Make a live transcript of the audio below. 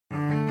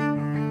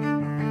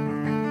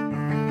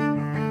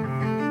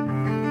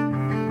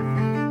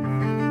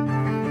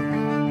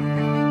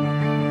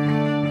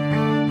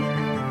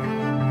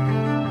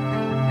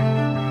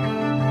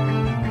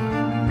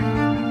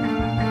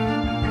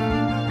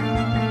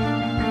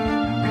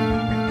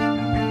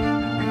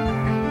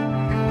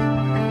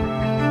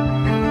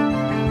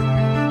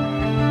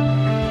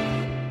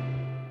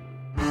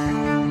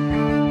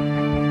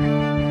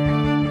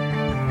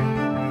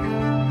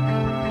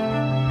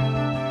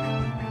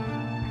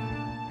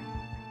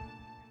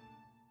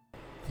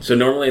So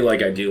normally,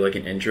 like, I do, like,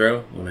 an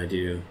intro when I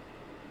do,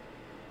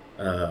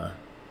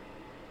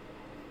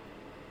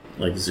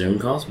 like, Zoom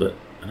calls, but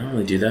I don't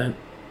really do that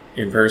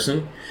in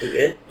person.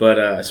 Okay. But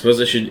I suppose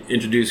I should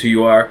introduce who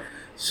you are.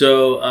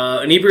 So,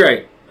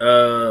 Inebriate,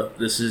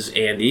 this is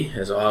Andy,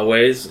 as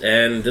always,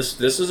 and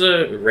this is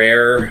a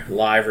rare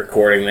live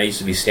recording. That used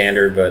to be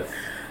standard, but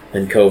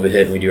then COVID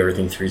hit and we do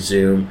everything through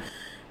Zoom.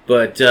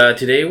 But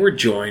today we're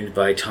joined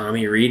by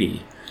Tommy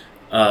Reedy,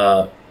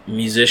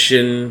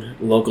 musician,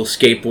 local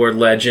skateboard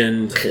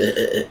legend.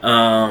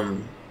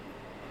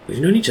 We've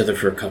known each other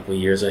for a couple of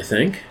years, I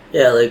think.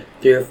 Yeah, like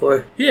 3 or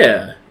 4.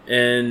 Yeah,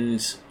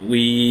 and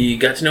we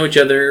got to know each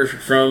other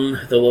from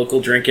the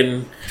local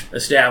drinking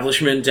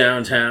establishment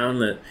downtown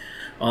that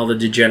all the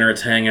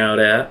degenerates hang out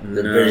at. And,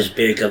 The British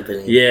Beer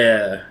Company.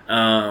 Yeah.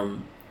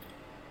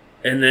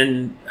 And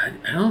then,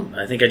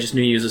 I think I just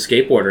knew you as a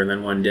skateboarder, and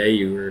then one day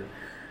you were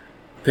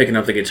picking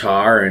up the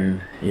guitar,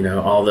 and, you know,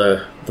 all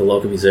the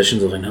local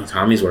musicians were like, no,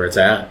 Tommy's where it's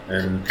at.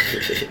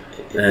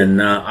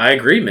 And I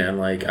agree, man.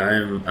 Like,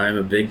 I'm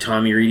a big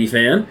Tommy Reedy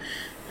fan.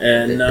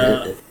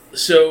 And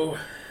so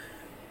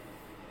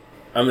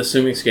I'm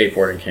assuming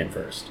skateboarding came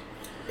first.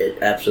 It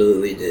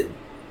absolutely did.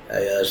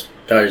 I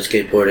started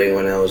skateboarding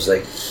when I was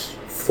like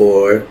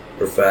 4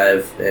 or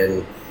 5,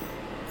 and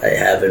I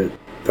haven't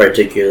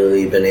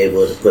particularly been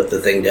able to put the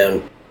thing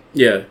down.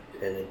 Yeah.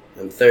 And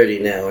I'm 30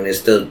 now, and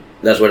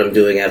that's what I'm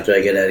doing after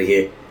I get out of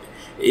here.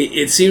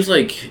 It seems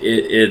like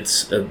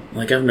it's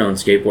like, I've known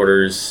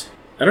skateboarders.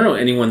 I don't know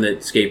anyone that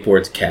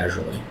skateboards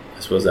casually. I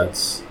suppose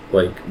that's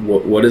like,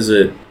 what is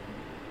it?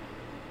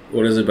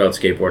 What is it about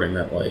skateboarding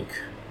that, like,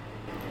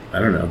 I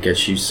don't know,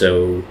 gets you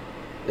so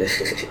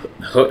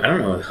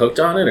hooked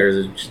on it, or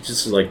is it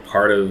just like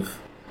part of?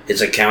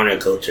 It's a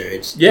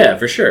counterculture. Yeah,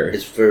 for sure.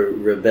 It's for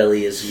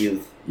rebellious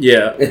youth.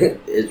 Yeah.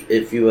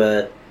 If you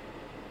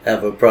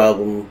have a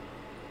problem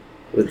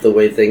with the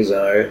way things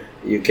are,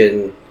 you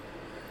can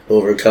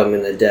overcome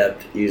and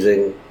adapt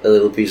using a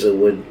little piece of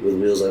wood with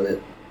wheels on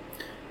it.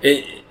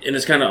 And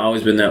it's kind of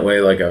always been that way.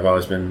 Like, I've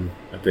always been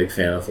a big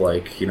fan of,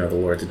 like, you know, the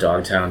Lords of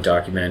Dogtown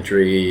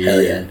documentary.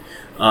 Hell yeah.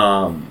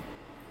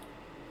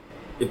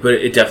 But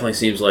it definitely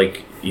seems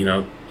like, you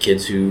know,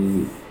 kids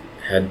who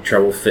had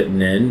trouble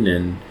fitting in,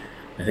 and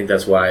I think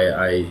that's why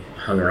I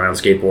hung around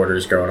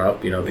skateboarders growing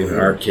up. You know, being an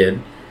art kid,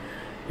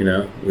 you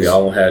know, we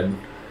all had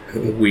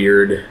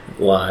weird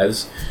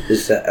lives.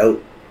 Just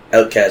the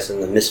outcasts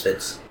and the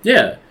misfits.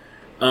 Yeah.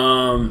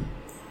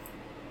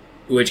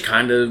 Which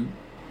kind of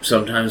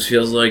sometimes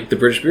feels like the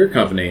British Beer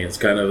Company. It's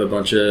kind of a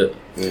bunch of...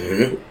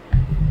 Mm-hmm.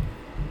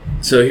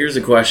 So here's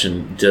a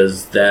question.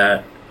 Does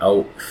that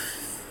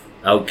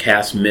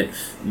outcast let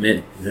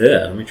me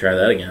try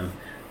that again.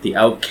 The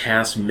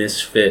outcast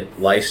misfit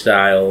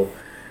lifestyle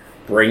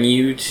bring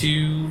you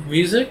to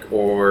music,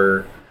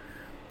 or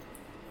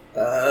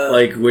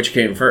like, which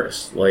came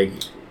first? Like,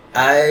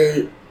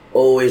 I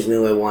always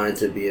knew I wanted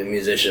to be a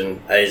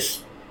musician. I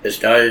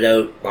started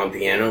out on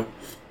piano.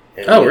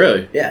 Oh,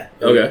 really? Yeah.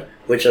 Okay.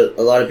 Which a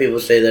lot of people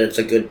say that it's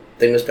a good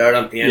thing to start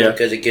on piano Yeah.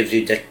 because it gives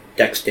you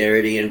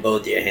dexterity in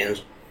both your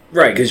hands.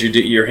 right, because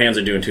your hands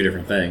are doing two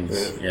different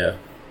things. Yeah.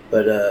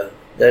 But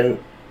then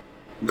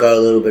got a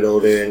little bit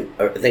older, and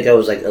I think I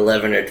was like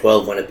 11 or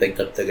 12 when I picked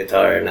up the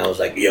guitar, and I was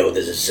like, yo,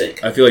 this is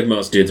sick. I feel like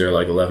most dudes are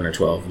like 11 or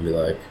 12 and be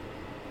like,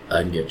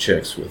 I can get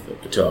chicks with a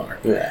guitar.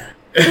 Yeah.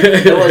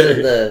 That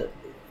wasn't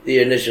the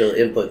initial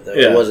input, though.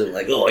 Yeah. It wasn't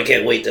like, oh, I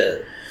can't wait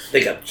to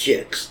pick up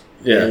chicks.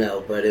 Yeah. You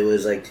know, but it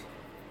was like,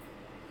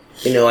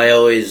 you know, I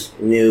always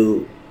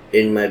knew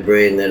in my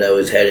brain that I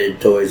was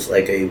headed towards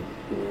like a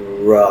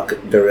rock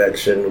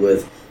direction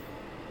with,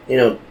 you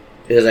know,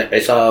 because I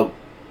saw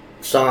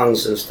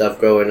songs and stuff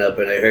growing up,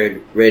 and I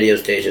heard radio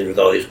stations with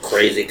all these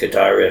crazy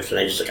guitar riffs, and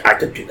I just like, I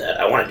could do that.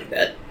 I want to do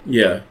that.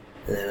 Yeah.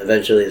 And then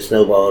eventually it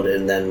snowballed,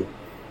 and then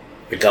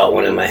I got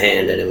one in my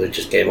hand, and it was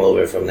just game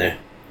over from there.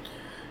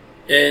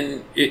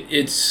 And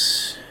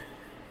it's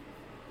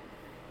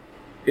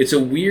a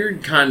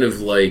weird kind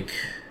of, like,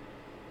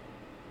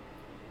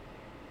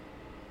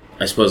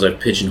 I suppose I've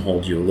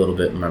pigeonholed you a little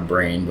bit in my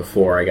brain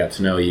before I got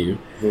to know you.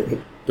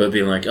 But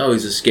being like, oh,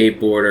 he's a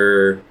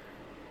skateboarder.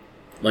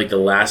 Like, the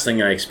last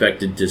thing I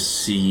expected to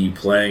see you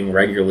playing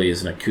regularly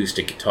is an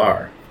acoustic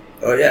guitar.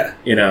 Oh, yeah.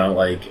 You know,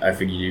 like, I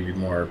figured you'd be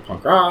more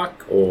punk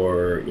rock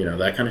or, you know,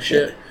 that kind of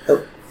shit. I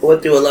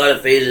went through a lot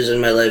of phases in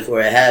my life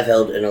where I have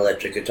held an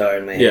electric guitar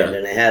in my hand, Yeah.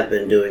 and I have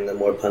been doing the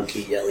more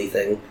punky, yelly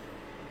thing.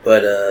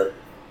 But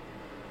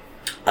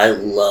I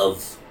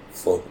love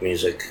folk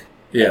music.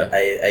 Yeah. I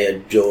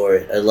adore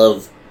it. I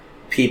love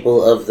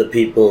people of the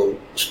people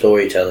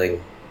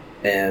storytelling,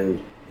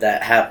 and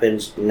that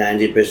happens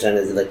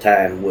 90% of the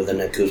time with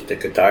an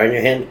acoustic guitar in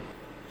your hand.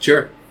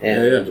 Sure.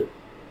 And yeah.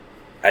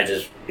 I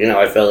just, you know,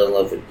 I fell in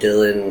love with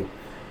Dylan,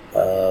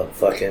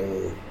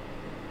 fucking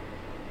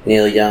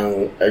Neil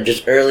Young,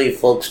 just early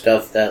folk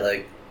stuff that,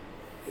 like,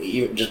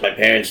 just my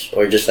parents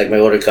or just, like, my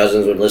older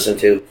cousins would listen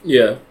to.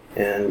 Yeah.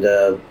 And,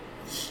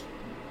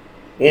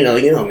 you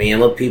know me,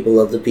 I'm a people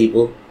of the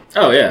people.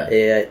 Oh, yeah.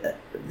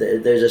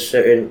 There's a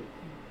certain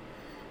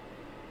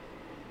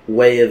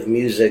way of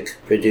music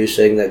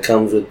producing that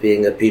comes with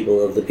being a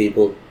people of the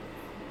people.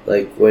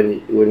 Like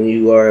when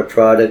you are a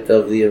product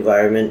of the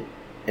environment,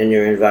 and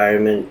your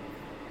environment,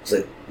 it's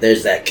like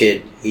there's that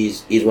kid.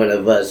 He's one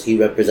of us. He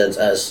represents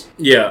us.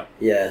 Yeah.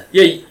 Yeah.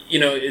 Yeah. You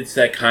know, it's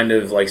that kind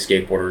of like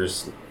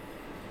skateboarders,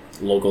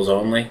 locals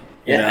only.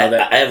 You Yeah.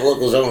 know, I have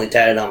locals only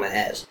tatted on my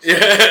ass.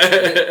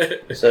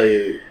 So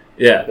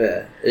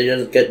yeah.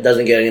 it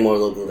doesn't get any more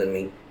local than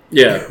me.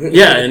 Yeah.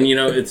 Yeah. And you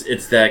know,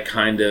 it's that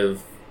kind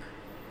of.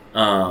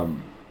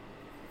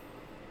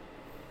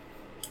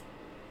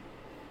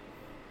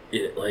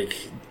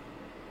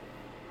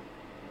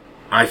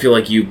 I feel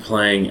like you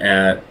playing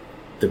at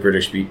the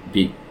British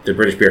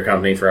Beer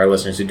Company. For our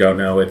listeners who don't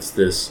know, it's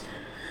this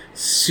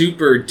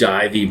super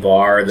divey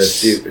bar. That's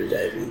super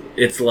divey.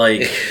 It's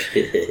like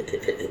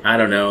I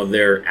don't know.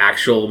 Their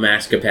actual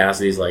max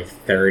capacity is like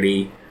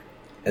 30,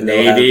 and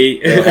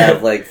maybe. They'll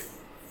have like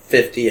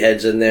 50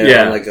 heads in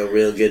there on like a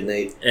real good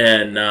night.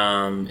 And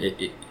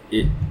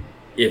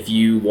if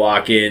you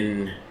walk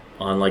in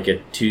on like a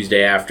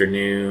Tuesday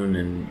afternoon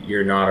and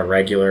you're not a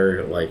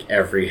regular, like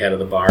every head of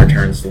the bar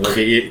turns to look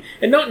at you,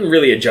 and not in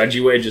really a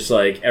judgy way, just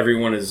like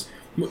everyone is.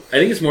 I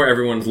think it's more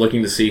everyone's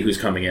looking to see who's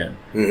coming in.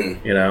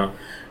 Mm-hmm. You know,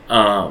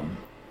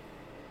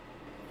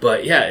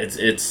 but yeah,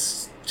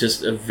 it's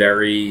just a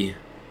very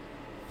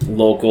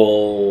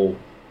local,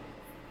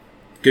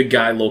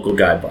 local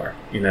guy bar.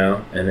 You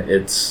know, and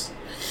it's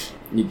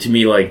to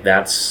me like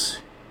that's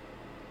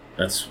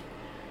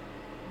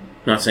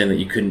not saying that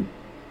you couldn't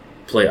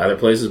play other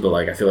places, but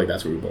like I feel like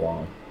that's where we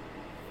belong.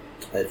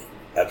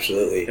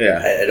 Absolutely.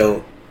 Yeah. I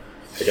don't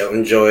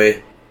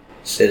enjoy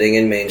sitting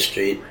in Main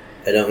Street.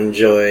 I don't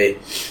enjoy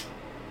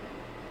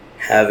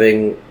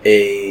having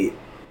a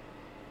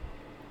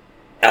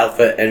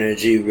alpha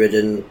energy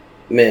ridden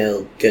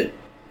male get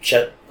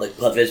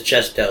puff his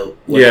chest out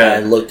when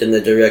I looked in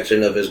the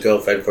direction of his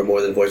girlfriend for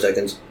more than 4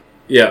 seconds.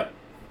 Yeah.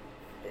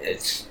 I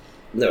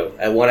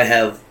want to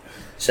have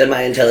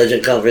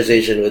semi-intelligent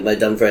conversation with my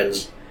dumb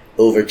friends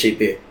over cheap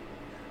beer.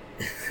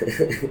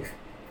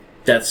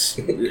 That's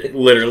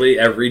literally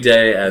every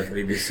day at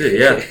BBC.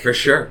 Yeah, for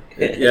sure.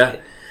 Yeah.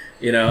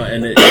 You know,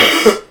 and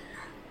it's...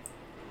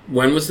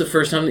 When was the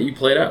first time that you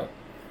played out?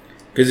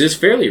 Because it's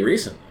fairly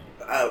recent.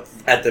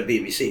 At the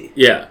BBC.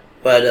 Yeah.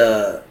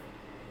 But,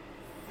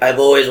 I've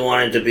always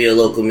wanted to be a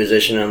local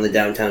musician on the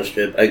downtown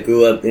strip. I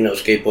grew up,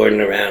 skateboarding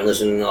around,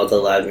 listening to all the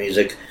live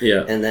music.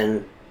 Yeah. And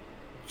then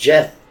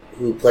Jeff,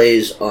 who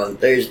plays on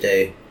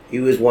Thursday... He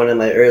was one of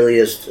my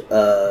earliest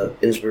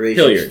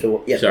inspirations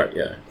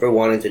for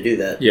wanting to do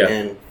that. Yeah.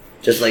 And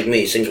just like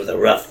me, sings with a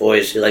rough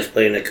voice. He likes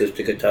playing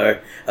acoustic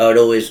guitar. I would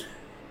always,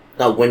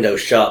 not window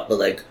shop, but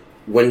like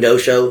window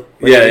show.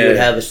 When he would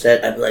have a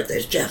set, I'd be like,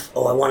 there's Jeff.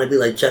 Oh, I want to be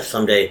like Jeff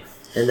someday.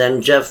 And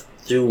then Jeff,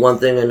 through one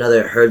thing or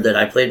another, heard that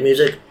I played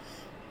music.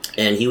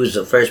 And he was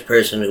the first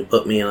person who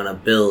put me on a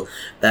bill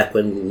back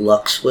when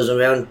Lux was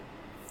around.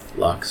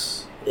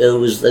 Lux. It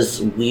was this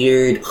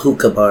weird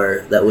hookah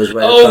bar that was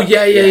right. Oh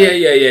yeah. It's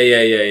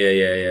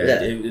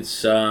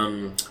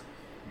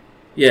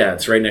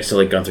it's right next to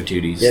like Gunther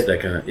Tooties. Yep. That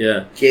kind of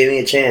Gave me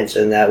a chance,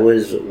 and that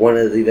was one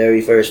of the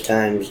very first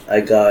times I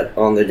got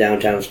on the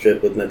downtown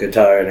strip with my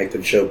guitar, and I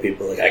could show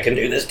people like I can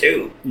do this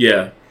too.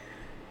 Yeah.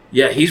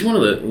 He's one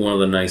of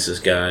the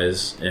nicest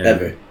guys and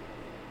ever.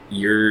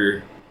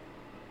 You're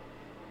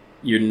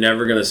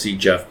never gonna see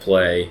Jeff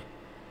play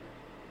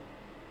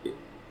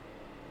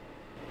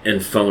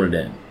and phone it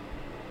in.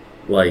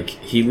 Like,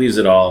 he leaves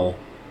it all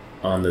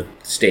on the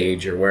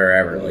stage or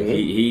wherever. Like,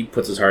 he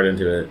puts his heart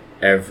into it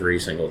every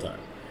single time.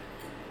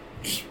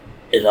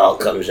 It all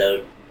comes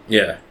out.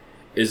 Yeah.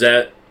 Is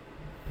that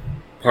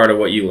part of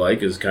what you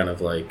like, is kind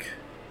of like,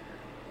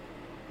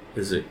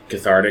 is it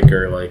cathartic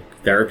or like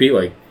therapy,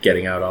 like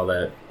getting out all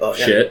that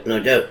shit?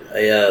 No doubt.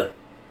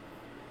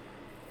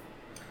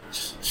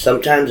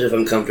 Sometimes if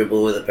I'm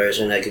comfortable with a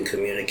person, I can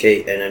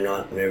communicate and I'm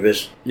not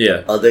nervous.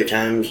 Yeah. Other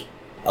times,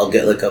 I'll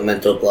get like a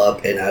mental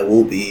block and I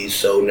will be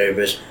so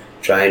nervous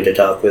trying to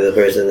talk with a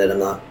person that I'm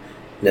not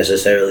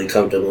necessarily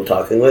comfortable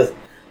talking with.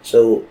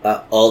 So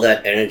all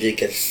that energy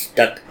gets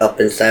stuck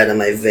up inside of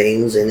my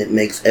veins and it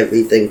makes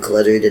everything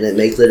cluttered and it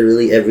makes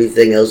literally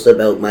everything else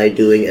about my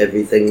doing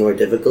everything more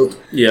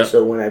difficult. Yeah.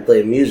 So when I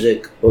play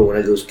music or when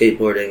I go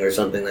skateboarding or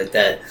something like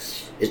that,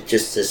 it's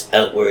just this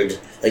outward,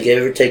 like you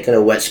ever taken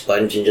a wet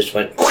sponge and just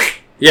went...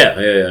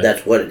 Yeah.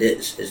 That's what it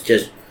is. It's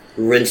just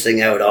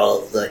rinsing out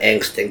all the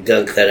angst and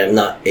gunk that I'm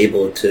not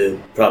able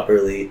to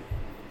properly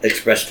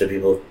express to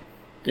people.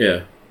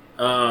 Yeah.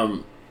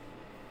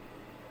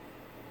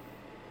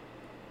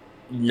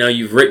 Now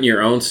you've written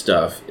your own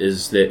stuff.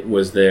 Is there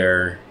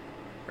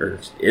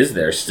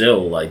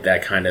still like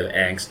that kind of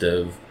angst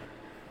of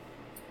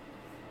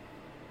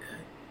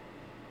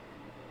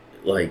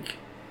like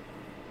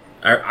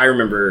I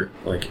remember,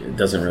 like, it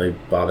doesn't really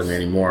bother me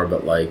anymore,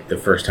 but like the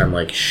first time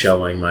like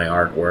showing my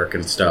artwork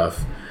and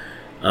stuff,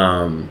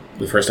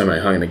 the first time I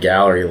hung in a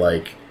gallery,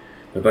 like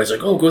my buddy's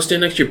like, oh, go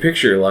stand next to your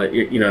picture, like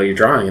you're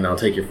drawing and I'll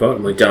take your photo.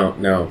 I'm like,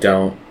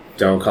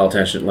 don't call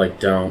attention,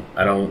 like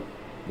I don't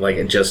like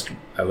it, just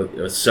it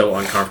was so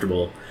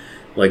uncomfortable.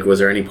 Like, was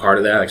there any part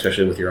of that,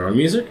 especially with your own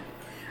music?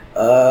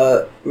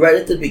 Right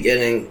at the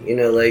beginning,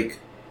 like,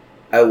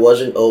 I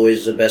wasn't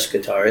always the best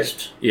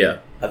guitarist. Yeah.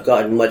 I've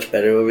gotten much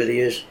better over the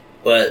years,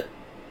 but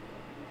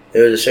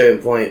there was a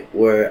certain point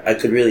where I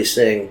could really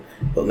sing,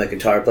 but my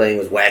guitar playing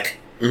was whack.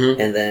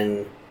 Mm-hmm. And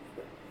then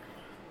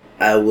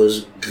I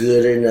was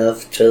good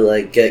enough to,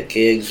 like, get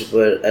gigs,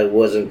 but I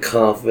wasn't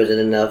confident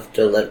enough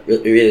to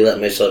really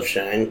let myself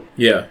shine.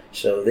 Yeah.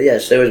 So,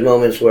 yes, there was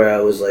moments where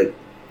I was like,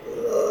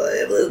 I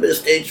have a little bit of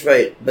stage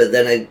fright, but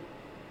then I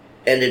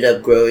ended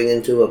up growing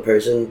into a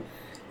person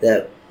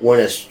that when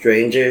a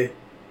stranger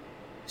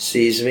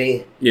sees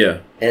me, Yeah.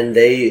 and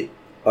they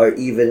are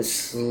even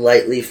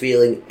slightly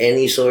feeling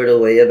any sort of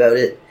way about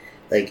it,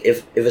 like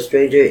if a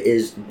stranger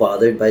is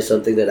bothered by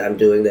something that I'm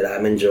doing that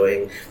I'm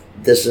enjoying,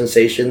 the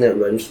sensation that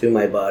runs through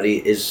my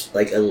body is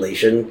like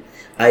elation.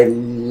 I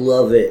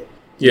love it.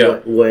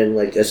 Yeah. When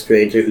like a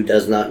stranger who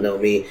does not know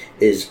me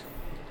is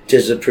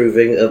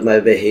disapproving of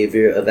my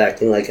behavior of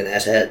acting like an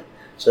asshat.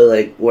 So,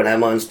 like, when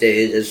I'm on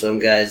stage and some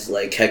guy's,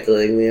 like,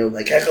 heckling me, I'm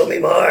like, heckle me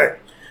more!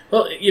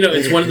 Well,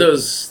 it's one of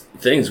those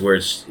things where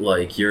it's,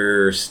 like,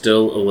 you're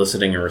still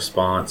eliciting a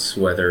response,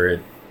 whether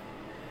it...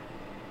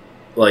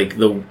 Like,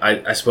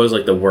 I suppose,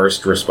 like, the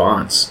worst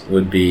response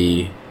would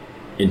be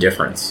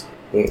indifference.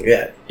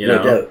 Yeah,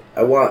 no doubt.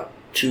 I want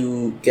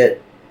to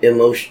get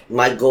emotion...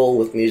 My goal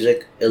with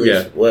music, at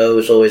least, well,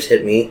 it's always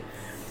hit me.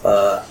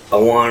 I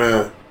want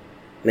to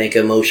make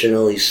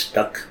emotionally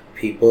stuck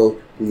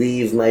people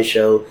leave my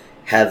show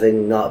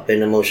having not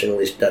been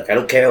emotionally stuck. I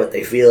don't care what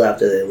they feel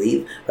after they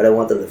leave, but I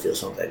want them to feel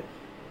something.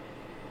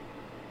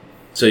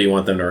 So you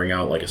want them to wring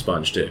out like a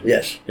sponge, too?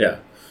 Yes. Yeah.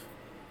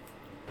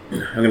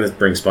 I'm going to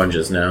bring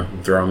sponges now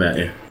and throw them at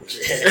you.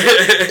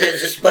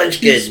 It's a sponge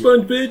kid.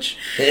 Sponge bitch.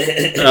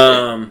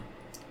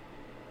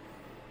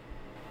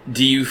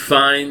 Do you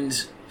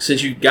find,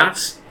 since you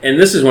got... And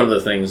this is one of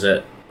the things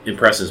that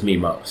impresses me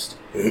most.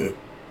 Mm-hmm.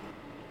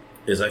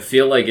 Is I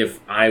feel like if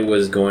I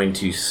was going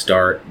to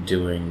start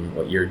doing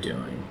what you're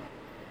doing,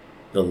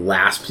 the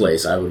last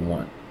place I would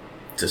want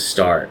to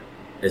start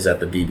is at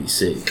the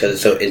BBC. Because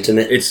it's so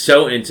intimate? It's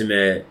so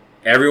intimate.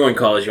 Everyone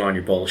calls you on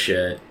your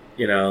bullshit.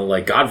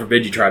 Like, God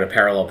forbid you try to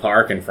parallel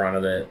park in front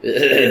of it.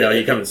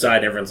 You come inside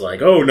and everyone's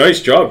like, oh,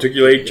 nice job, took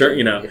you late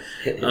turn,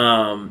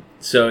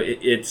 So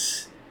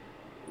it's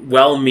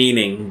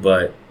well-meaning,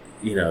 but,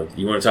 you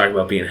want to talk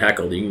about being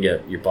heckled, you can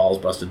get your balls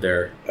busted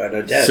there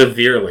no doubt.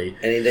 Severely.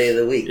 Any day of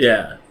the week.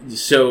 Yeah.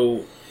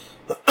 So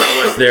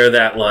was there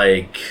that,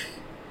 like,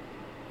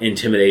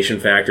 intimidation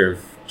factor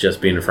of just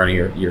being in front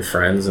of your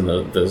friends and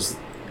those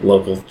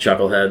local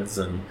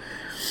chuckleheads? And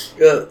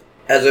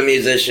as a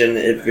musician,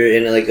 if you're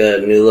in like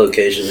a new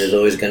location, there's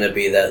always going to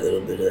be that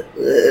little bit of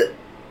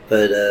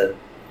but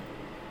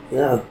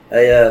no,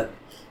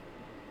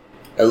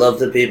 I love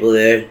the people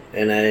there,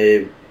 and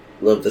I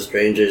love the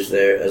strangers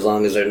there, as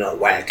long as they're not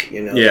whack,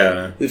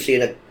 Yeah. Like, we've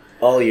seen it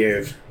all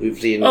year. We've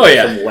seen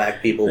some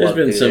whack people.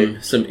 There's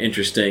been some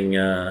interesting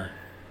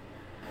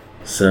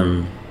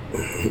some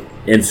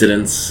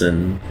incidents,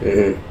 and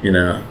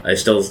I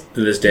still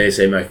to this day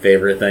say my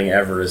favorite thing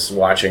ever is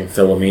watching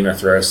Philomena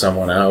throw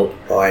someone out.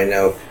 Oh, I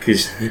know,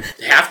 because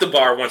half the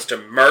bar wants to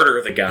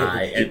murder the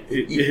guy. And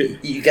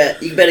you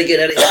better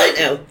get out of here right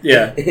now.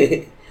 Yeah.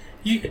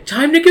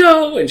 Time to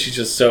go, and she's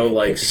just so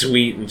like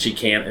sweet, and she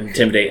can't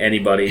intimidate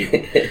anybody.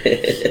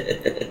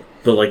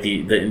 But like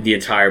the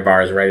entire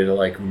bar is ready to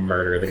like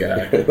murder the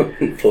guy.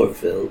 Poor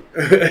Phil.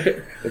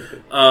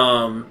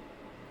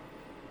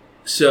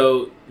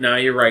 So now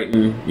you're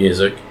writing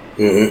music.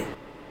 Mm-hmm.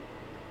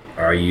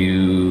 Are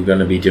you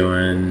gonna be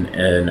doing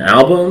an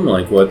album?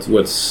 Like what's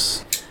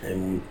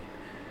the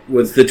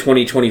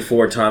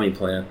 2024 Tommy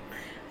plan?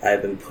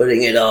 I've been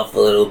putting it off a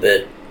little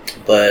bit,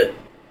 but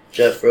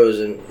Jeff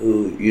Rosen,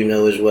 who you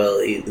know as well,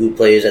 who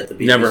plays at the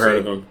BBC. Never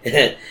heard of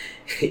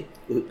him.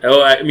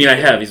 Oh, I mean, I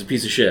have. He's a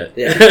piece of shit.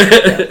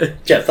 Yeah.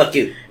 Jeff, fuck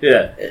you.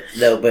 Yeah.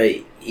 No, but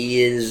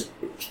he is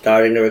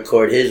starting to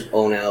record his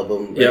own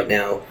album right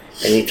now,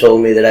 and he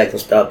told me that I can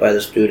stop by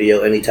the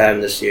studio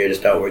anytime this year to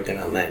start working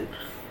on mine.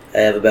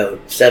 I have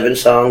about 7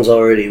 songs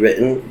already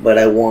written, but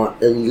I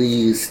want at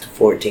least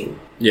 14.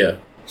 Yeah.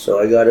 So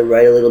I gotta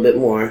write a little bit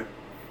more,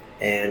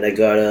 and I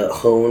gotta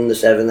hone the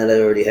 7 that I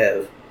already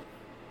have,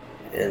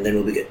 and then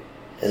we'll be good.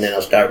 And then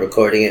I'll start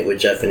recording it with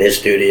Jeff in his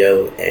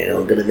studio, and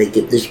I'm gonna make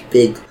it this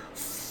big,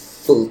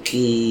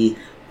 folky,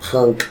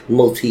 punk,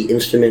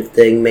 multi-instrument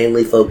thing,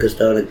 mainly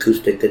focused on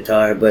acoustic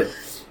guitar, but,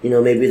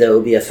 maybe that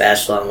will be a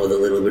fast song with a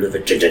little bit of a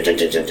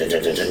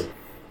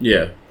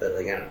yeah. But,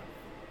 like, I don't know.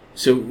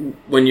 So,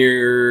 when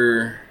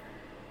you're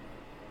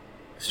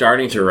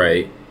starting to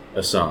write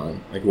a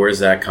song, like, where does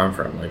that come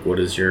from? Like, what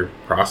is your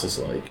process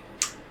like?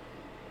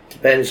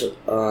 Depends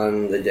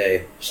on the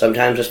day.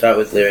 Sometimes I start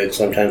with lyrics,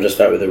 sometimes I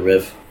start with a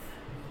riff.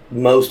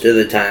 Most of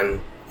the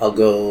time, I'll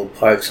go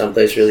park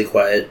someplace really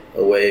quiet,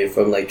 away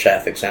from, like,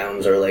 traffic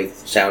sounds or, like,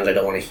 sounds I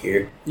don't want to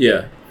hear.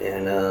 Yeah.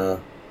 And,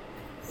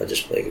 I'll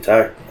just play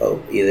guitar.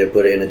 I'll either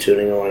put it in a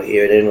tuning I want to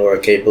hear it in, or a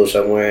capo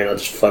somewhere, and I'll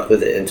just fuck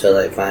with it until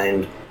I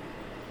find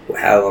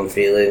how I'm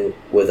feeling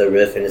with a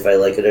riff, and if I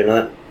like it or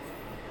not,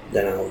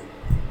 then I'll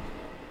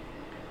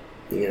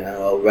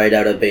write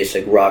out a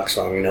basic rock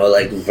song,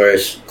 like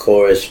verse,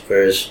 chorus,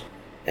 verse.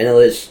 I know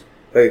it's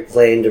very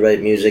plain to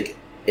write music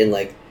in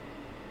like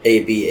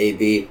A B A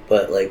B,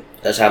 but like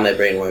that's how my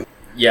brain works.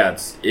 Yeah,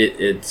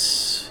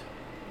 it's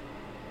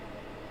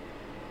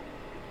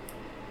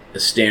a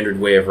standard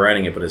way of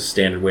writing it, but a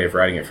standard way of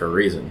writing it for a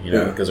reason,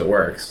 because it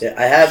works. Yeah,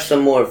 I have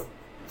some more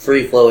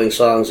free-flowing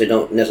songs that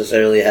don't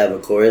necessarily have a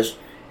chorus,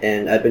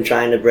 and I've been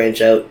trying to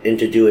branch out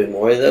into doing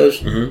more of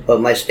those,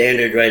 but my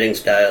standard writing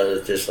style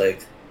is just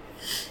like,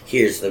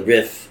 here's the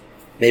riff,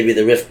 maybe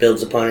the riff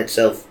builds upon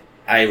itself,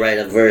 I write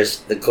a verse,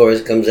 the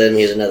chorus comes in,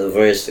 here's another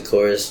verse, the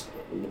chorus,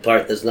 the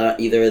part that's not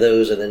either of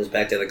those, and then it's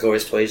back to the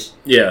chorus twice.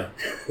 Yeah.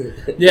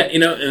 Yeah,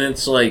 and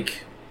it's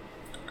like,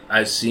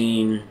 I've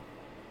seen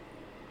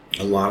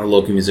a lot of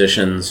local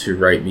musicians who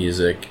write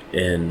music,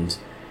 and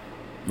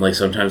like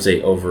sometimes they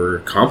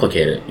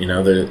overcomplicate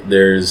it.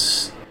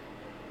 There's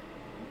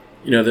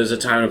a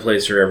time and a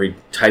place for every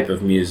type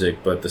of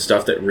music, but the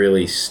stuff that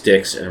really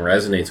sticks and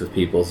resonates with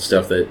people is the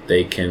stuff that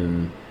they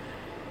can,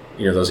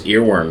 those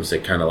earworms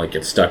that kind of like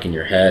get stuck in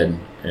your head,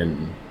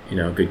 and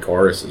good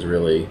chorus is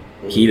really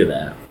key to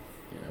that.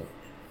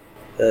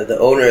 The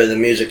owner of the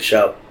music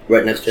shop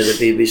right next to the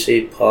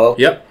BBC, Paul.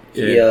 Yep.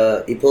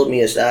 He pulled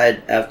me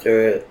aside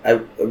after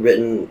I'd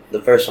written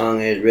the first song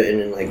I had written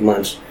in like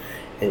months,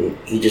 and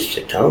he just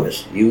said,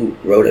 "Thomas, you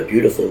wrote a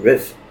beautiful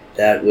riff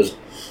that was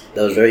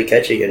very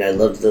catchy, and I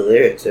loved the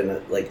lyrics."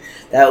 And like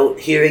that,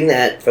 hearing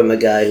that from a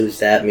guy who's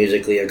that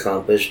musically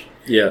accomplished.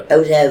 Yeah. I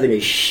was having a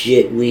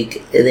shit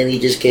week, and then he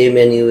just came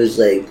in. He was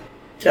like,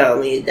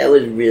 "Tommy, that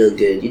was real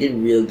good. You did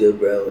real good,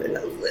 bro." And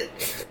I was like,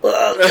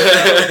 "Oh."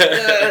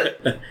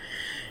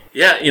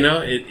 Yeah,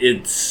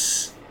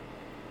 it's,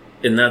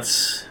 and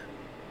that's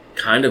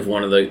kind of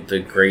one of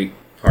the great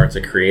parts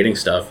of creating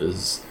stuff,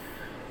 is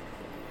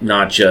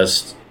not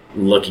just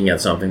looking at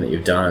something that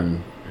you've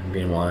done and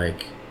being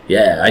like,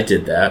 yeah, I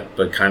did that,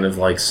 but kind of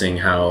like seeing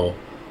how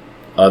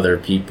other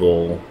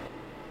people,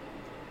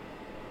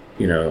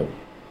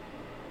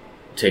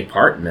 take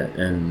part in it,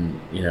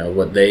 and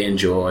what they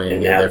enjoy,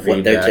 and get their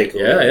feedback.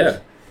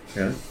 Yeah.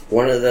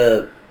 One of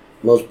the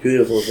most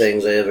beautiful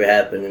things that ever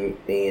happened to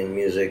me in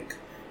music,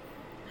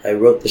 I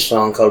wrote this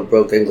song called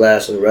Broken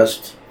Glass and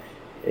Rust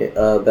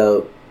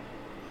about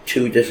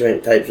two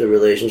different types of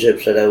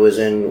relationships that I was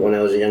in when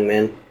I was a young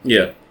man.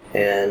 Yeah.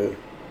 And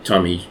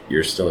Tommy,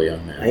 you're still a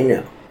young man. I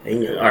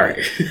know. All right.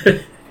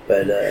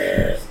 But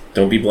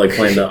don't be like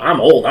playing the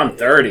I'm old, I'm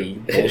 30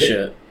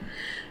 bullshit.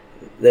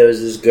 There was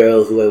this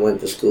girl who I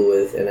went to school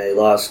with, and I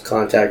lost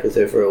contact with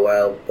her for a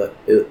while,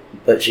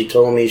 but she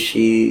told me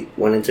she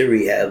went into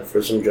rehab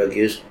for some drug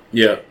use.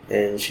 Yeah.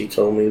 And she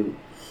told me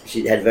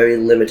she had very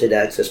limited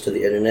access to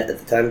the internet at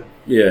the time.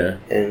 Yeah.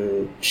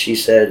 And she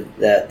said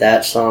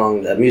that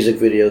song, that music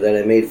video that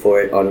I made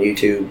for it on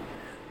YouTube,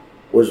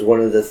 was one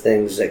of the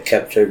things that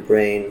kept her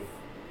brain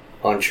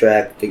on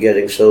track to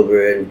getting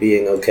sober and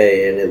being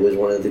okay, and it was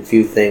one of the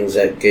few things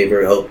that gave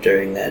her hope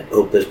during that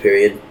hopeless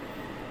period.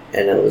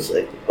 And I was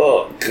like,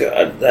 oh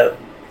god, that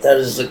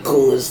is the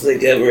coolest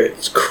thing ever.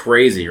 It's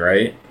crazy,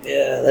 right?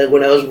 Yeah, like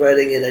when I was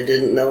writing it, I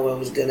didn't know I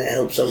was gonna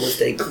help someone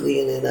stay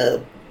clean in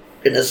a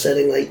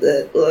setting like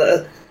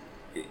that.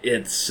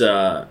 It's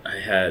I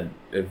had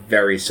a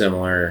very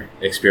similar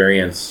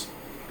experience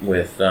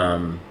with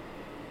a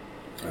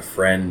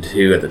friend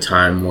who at the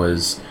time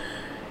was,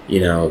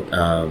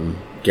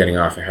 getting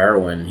off of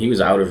heroin. He was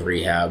out of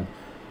rehab,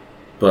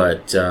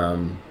 but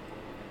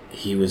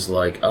he was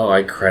like, oh,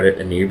 I credit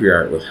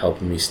Inebriart with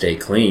helping me stay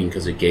clean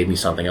because it gave me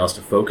something else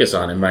to focus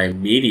on. And my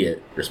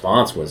immediate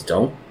response was,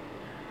 don't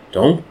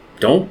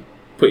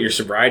put your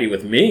sobriety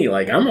with me.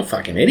 Like, I'm a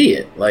fucking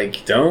idiot.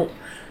 Like, don't.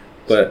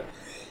 But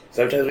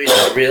sometimes we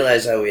don't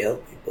realize how we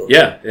help people.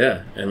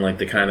 Yeah. And like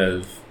the kind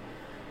of,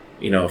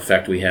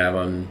 effect we have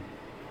on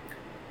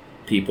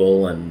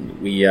people.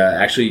 And we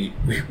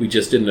we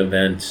just did an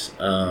event,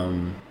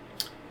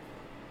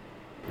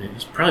 it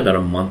was probably about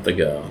a month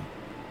ago.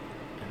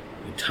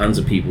 Tons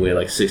of people. We had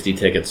like 60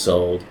 tickets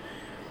sold,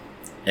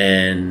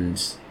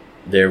 and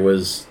there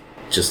was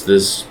just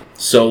this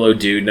solo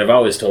dude. And I've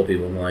always told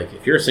people, I'm like,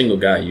 if you're a single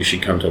guy, you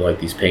should come to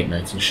like these paint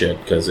nights and shit,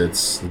 because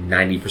it's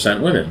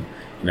 90% women.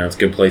 It's a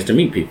good place to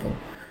meet people.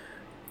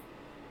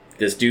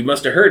 This dude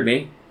must have heard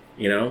me.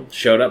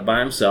 Showed up by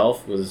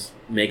himself, was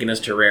making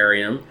his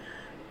terrarium,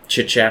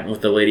 chit-chatting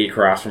with the lady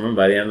across from him.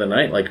 By the end of the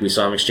night, like, we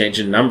saw him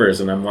exchanging numbers,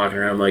 and I'm walking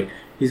around like,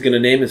 he's going to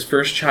name his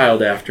first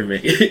child after me,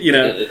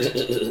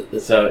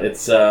 So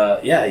it's,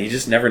 you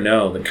just never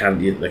know the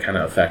kind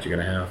of effect you're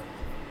going to have.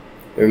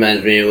 It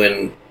reminds me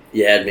when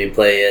you had me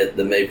play at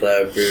the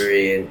Mayflower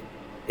Brewery, and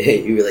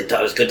you were like,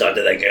 Thomas, go talk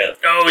to that girl.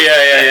 Oh,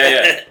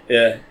 yeah.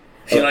 Yeah.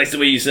 She likes the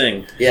way you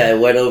sing. Yeah, I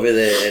went over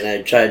there, and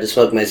I tried to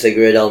smoke my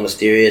cigarette all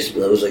mysterious,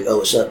 but I was like, oh,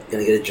 what's up?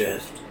 Gonna get a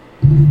draft.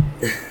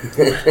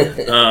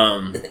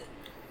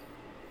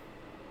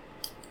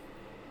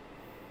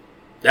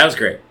 That was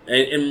great.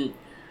 And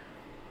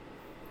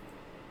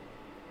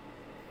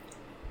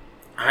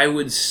I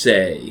would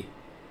say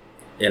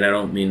and I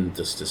don't mean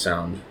this to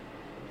sound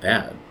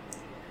bad,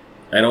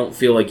 I don't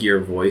feel like your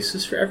voice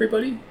is for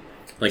everybody.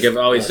 Like I've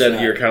always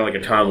said, you're kind of like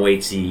a Tom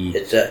Waitsy.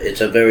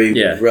 It's a very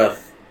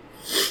rough,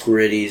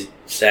 gritty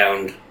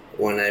sound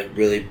when I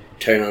really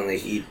turn on the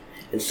heat.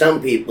 And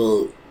some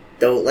people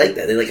don't like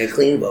that. They like a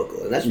clean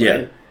vocal, and that's fine.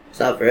 Yeah. It's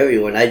not for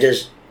everyone. I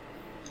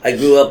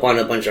grew up on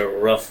a bunch of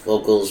rough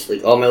vocals.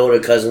 Like all my older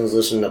cousins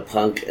listened to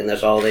punk, and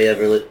that's all they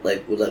ever would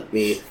let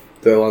me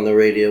throw on the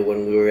radio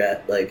when we were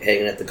at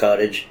hanging at the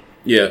cottage.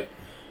 Yeah.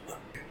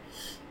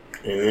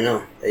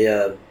 And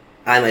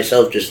I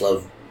myself just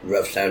love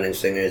rough sounding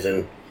singers,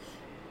 and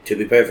to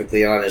be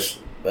perfectly honest,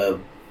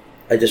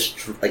 I just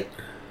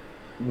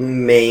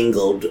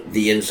mangled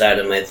the inside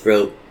of my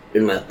throat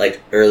in my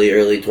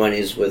early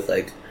 20s with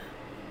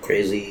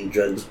crazy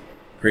drugs.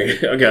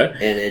 Okay.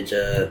 And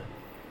it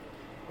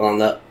on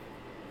the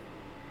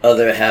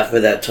other half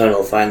of that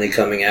tunnel, finally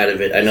coming out of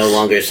it, I no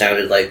longer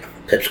sounded like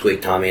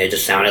Pipsqueak Tommy. I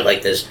just sounded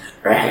like this.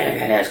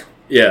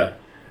 Yeah,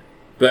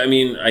 but I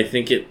mean, I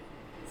think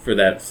for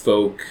that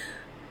folk,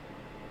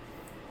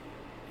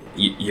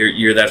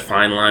 you're that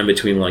fine line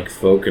between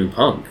folk and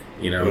punk,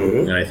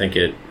 Mm-hmm. And I think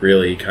it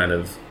really kind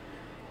of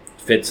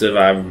fits the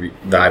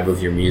vibe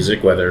of your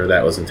music, whether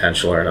that was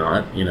intentional or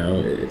not.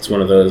 It's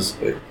one of those.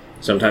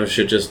 Sometimes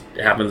shit just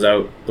happens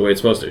out the way it's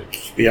supposed to.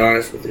 Just be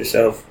honest with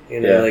yourself. I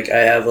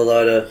have a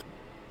lot of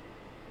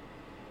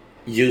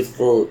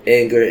youthful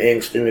anger,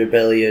 angst, and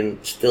rebellion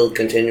still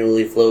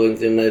continually flowing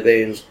through my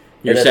veins.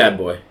 You're a sad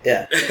boy.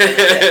 Yeah.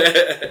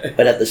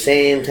 But at the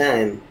same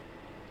time,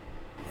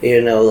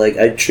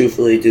 I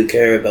truthfully do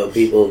care about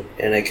people,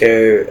 and I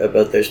care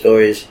about their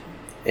stories,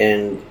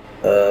 and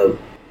I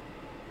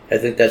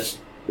think that's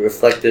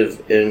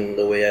reflective in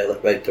the way I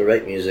like to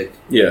write music.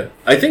 Yeah.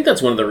 I think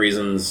that's one of the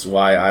reasons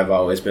why I've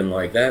always been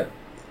like that.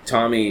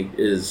 Tommy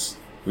is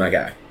my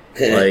guy.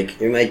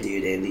 You're my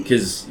dude, Andy.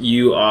 Because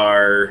you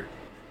are...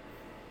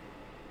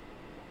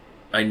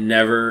 I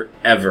never,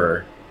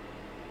 ever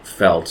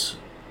felt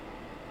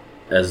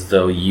as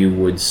though you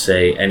would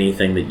say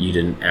anything that you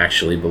didn't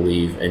actually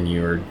believe, and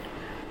you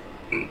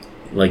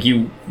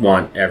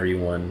want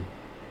everyone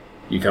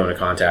you come into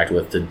contact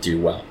with to do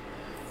well.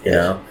 You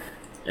know?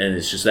 And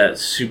it's just that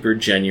super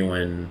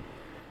genuine,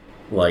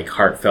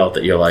 heartfelt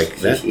that you're like,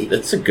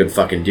 that's a good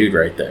fucking dude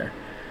right there.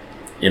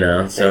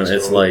 So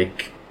it's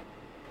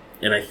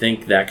and I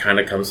think that kind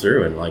of comes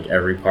through in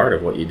every part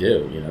of what you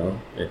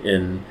do,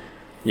 And,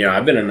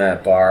 I've been in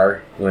that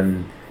bar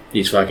when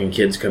these fucking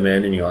kids come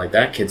in and you're like,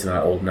 that kid's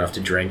not old enough to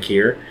drink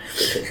here.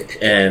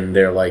 And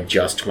they're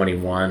just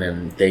 21,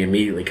 and they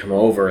immediately come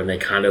over and they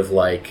kind of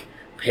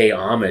pay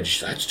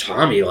homage. That's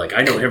Tommy.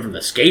 I know him from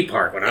the skate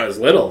park when I was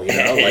little,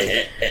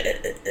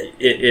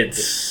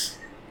 it's,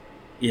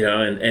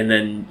 and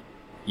then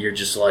you're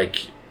just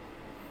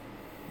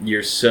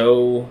you're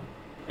so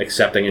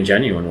accepting and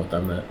genuine with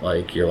them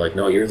that you're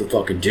no, you're the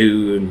fucking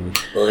dude. And,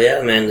 well,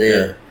 yeah, man.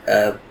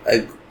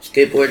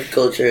 Skateboard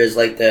culture is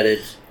like that.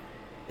 It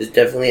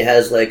definitely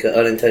has an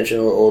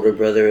unintentional older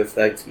brother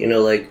effect.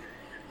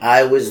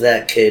 I was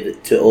that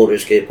kid to older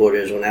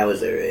skateboarders when I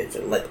was their age.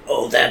 I'm like,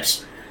 oh,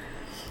 that's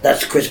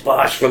Chris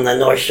Bosch from the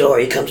North Shore.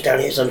 He comes down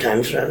here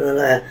sometimes.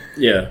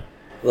 Yeah.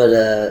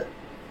 But,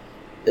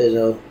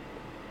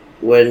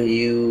 when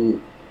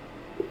you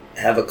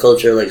have a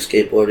culture like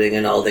skateboarding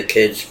and all the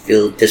kids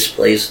feel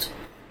displaced,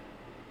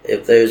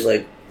 if there's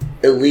at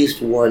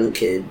least one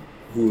kid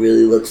who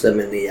really looks them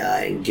in the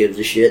eye and gives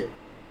a shit,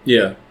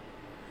 yeah,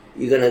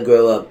 you're gonna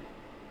grow up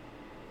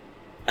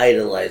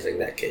idolizing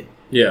that kid.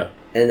 Yeah.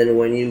 And then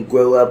when you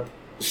grow up,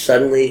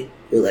 suddenly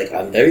you're like,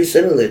 I'm very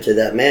similar to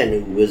that man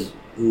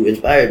who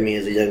inspired me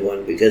as a young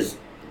one, because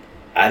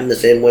I'm the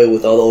same way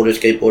with all the older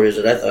skateboarders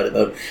that I thought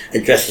about. I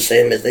dress the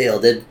same as they all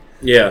did.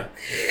 Yeah.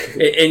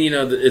 And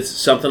it's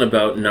something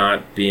about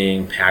not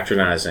being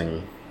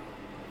patronizing,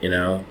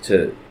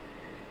 to...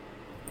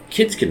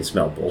 Kids can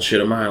smell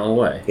bullshit a mile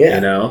away. Yeah.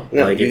 No,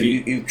 if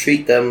you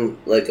treat them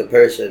like a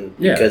person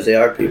because they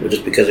are people.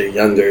 Just because they're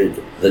younger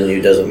than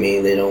you doesn't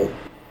mean they don't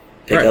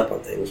pick up on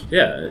things.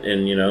 Yeah,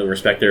 and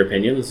respect their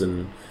opinions,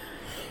 and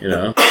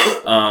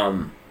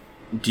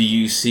do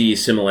you see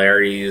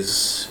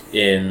similarities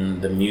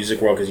in the music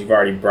world? Because you've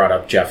already brought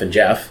up Jeff and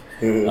Jeff,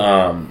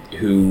 mm-hmm.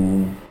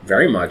 Who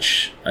very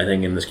much, I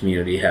think, in this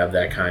community have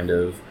that kind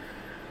of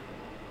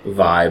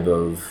vibe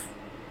of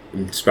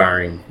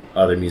inspiring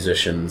other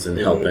musicians and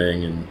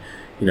helping, and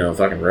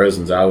fucking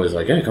Rosen's always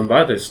like, hey, come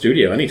by the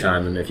studio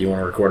anytime, and if you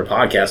want to record a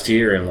podcast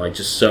here, and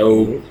just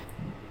so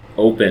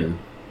open.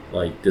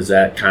 Does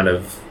that kind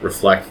of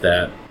reflect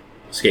that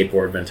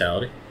skateboard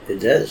mentality? It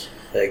does.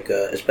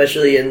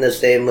 Especially in the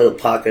same little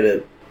pocket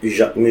of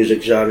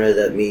music genre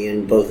that me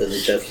and both of the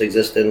Jeffs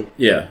exist in.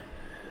 Yeah.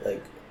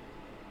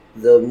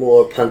 The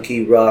more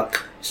punky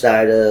rock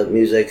side of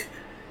music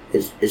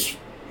it's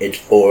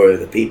for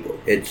the people.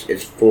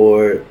 It's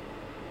for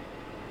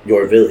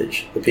your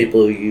village, the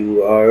people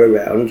you are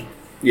around.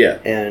 Yeah.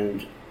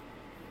 And,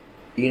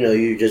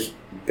 you just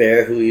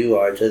bear who you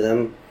are to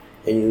them,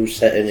 and you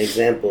set an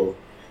example.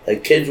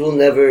 Kids will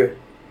never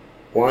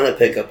want to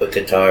pick up a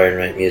guitar and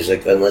write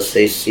music unless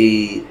they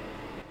see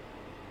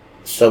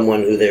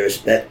someone who they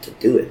respect to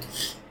do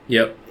it.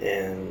 Yep.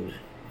 And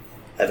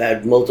I've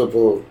had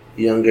multiple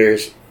younger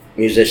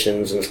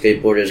musicians and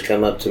skateboarders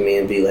come up to me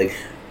and be like,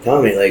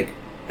 Tommy, like,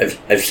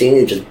 I've seen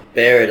you just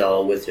bear it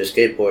all with your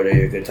skateboard or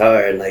your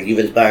guitar, and like you've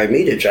inspired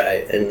me to try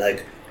it, and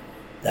like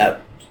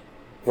that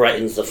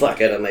brightens the fuck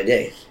out of my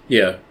day.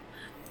 Yeah.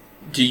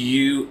 Do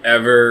you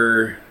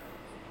ever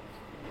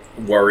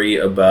worry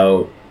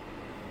about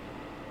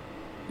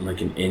like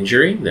an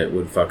injury that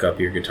would fuck up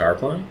your guitar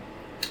playing?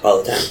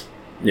 All the time.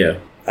 Yeah.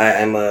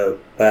 I'm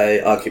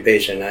by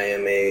occupation, I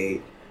am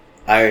a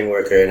iron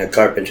worker and a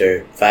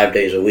carpenter 5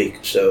 days a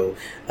week, so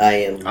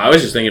I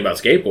was just thinking about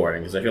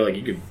skateboarding because I feel like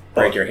you could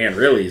break your hand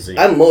real easy.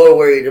 I'm more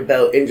worried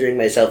about injuring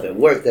myself at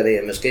work than I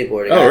am at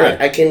skateboarding. Oh, right.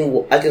 I can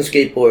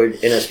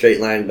skateboard in a straight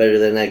line better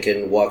than I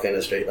can walk in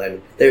a straight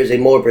line. There is a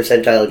more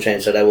percentile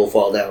chance that I will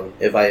fall down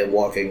if I am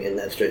walking in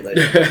that straight line.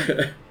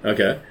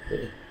 Okay.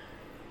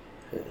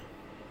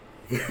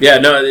 Yeah,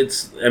 no,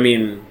 I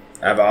mean,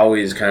 I've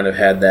always kind of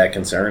had that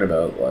concern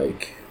about,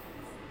 like,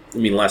 I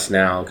mean, less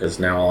now, because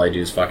now all I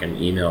do is fucking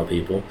email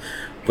people.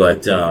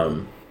 But,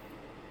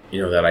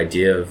 you know, that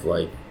idea of,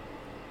 like,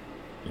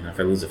 you know, if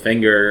I lose a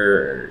finger,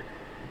 or,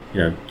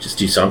 you know, just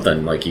do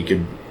something, like, you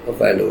could... I'll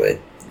find a way.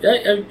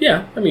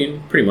 Yeah, I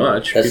mean, pretty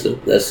much. That's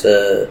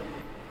to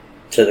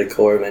the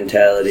core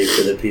mentality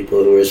for the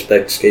people who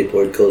respect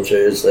skateboard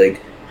culture. It's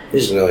like,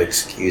 there's no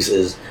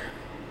excuses.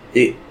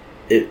 You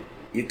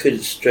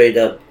could straight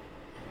up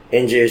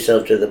injure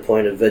yourself to the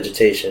point of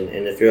vegetation,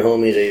 and if your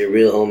homies are your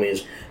real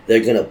homies,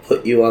 they're gonna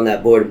put you on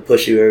that board and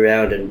push you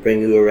around and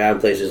bring you around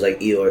places like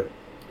Eeyore.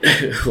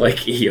 Like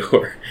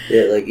Eeyore.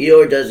 Yeah, like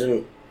Eeyore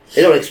doesn't...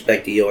 They don't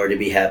expect Eeyore to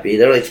be happy.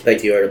 They don't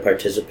expect Eeyore to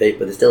participate,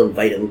 but they still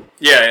invite him.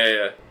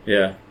 Yeah.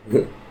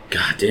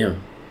 God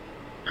damn.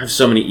 I have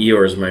so many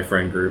Eeyores in my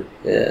friend group.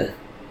 Yeah.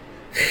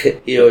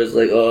 Eeyore's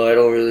like, oh, I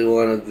don't really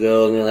want to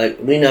go. And they're like,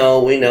 we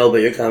know, but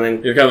you're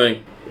coming. You're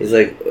coming. He's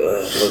like,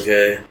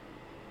 okay.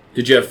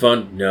 Did you have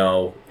fun?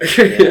 No.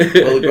 Yeah.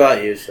 Well, we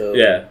brought you, so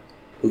yeah.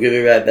 We'll give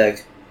you right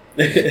back.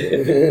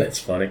 That's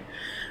funny.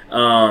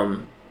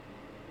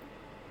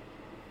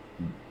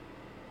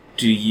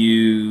 Do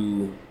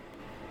you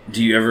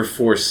ever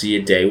foresee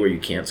a day where you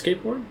can't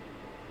skateboard?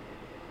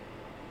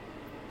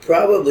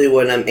 Probably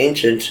when I'm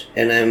ancient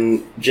and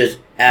I'm just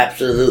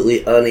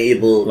absolutely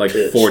unable like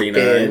to 49,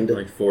 stand.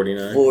 Like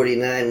 49?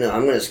 49? No,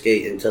 I'm going to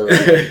skate until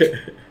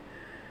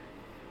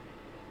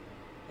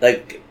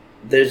like,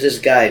 there's this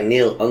guy,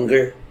 Neil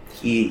Unger.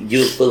 He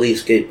youthfully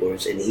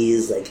skateboards, and he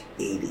is like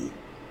 80.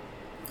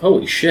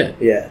 Holy shit.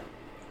 Yeah.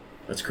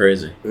 That's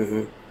crazy.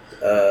 Mm-hmm.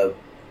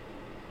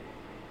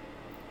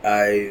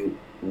 I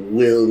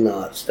will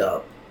not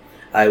stop.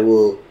 I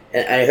will...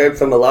 And I heard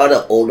from a lot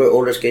of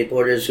older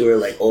skateboarders who are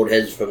like old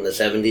heads from the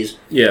 70s.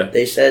 Yeah.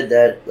 They said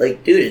that,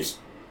 like, dude, it's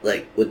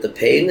like with the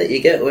pain that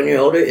you get when you're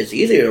older, it's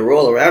easier to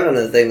roll around on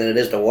the thing than it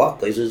is to walk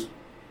places.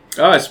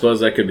 Oh, I suppose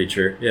that could be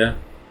true. Yeah.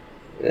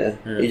 Yeah.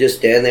 You just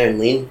stand there and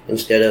lean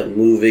instead of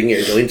moving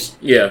your joints.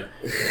 Yeah.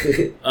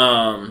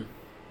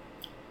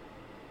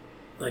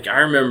 Like, I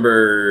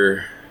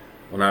remember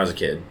when I was a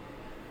kid,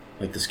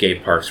 like, the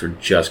skate parks were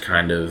just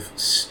kind of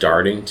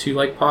starting to,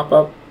 like, pop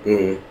up.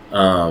 Mm-hmm.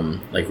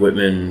 Like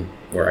Whitman,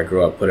 where I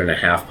grew up, put in a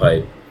half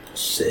pipe.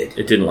 Sick.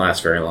 It didn't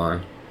last very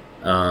long.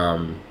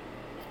 I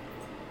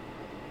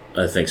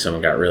think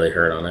someone got really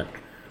hurt on it.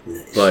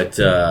 Nice. But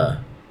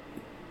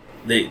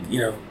they, you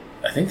know,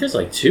 I think there's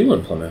like 2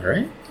 in Plymouth,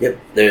 right? Yep.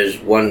 There's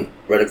one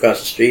right across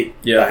the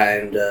street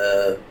behind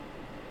the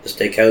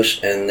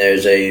steakhouse, and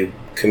there's a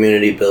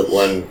community-built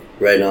one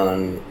right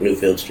on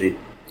Newfield Street.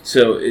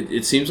 So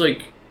it seems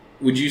like,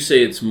 would you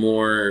say it's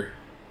more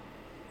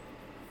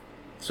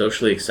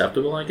socially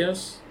acceptable, I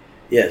guess?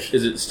 Yes.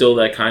 Is it still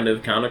that kind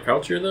of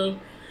counterculture, though?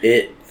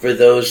 For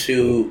those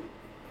who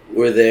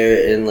were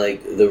there in,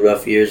 like, the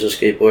rough years of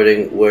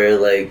skateboarding, where,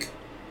 like,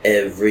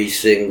 every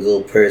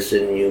single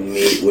person you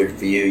meet would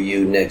view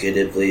you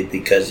negatively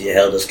because you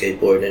held a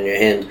skateboard in your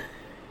hand,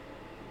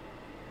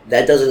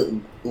 that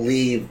doesn't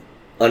leave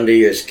under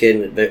your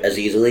skin as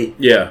easily.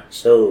 Yeah.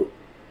 So,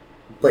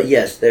 but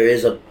yes,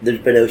 there's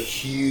been a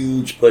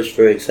huge push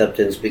for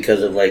acceptance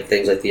because of, like,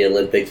 things like the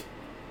Olympics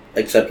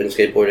accepting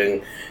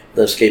skateboarding,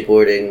 the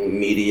skateboarding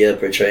media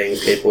portraying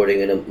skateboarding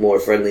in a more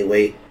friendly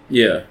way.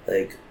 Yeah.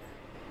 Like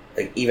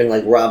even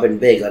like Robin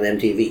Big on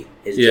MTV.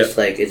 It's just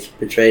like, it's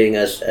portraying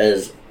us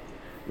as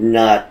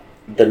not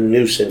the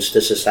nuisance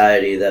to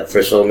society that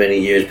for so many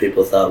years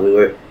people thought we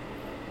were.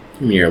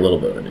 I mean, you're a little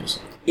bit of a nuisance.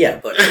 Yeah,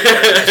 but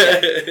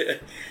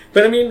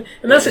but I mean,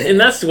 and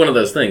that's one of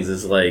those things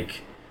is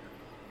like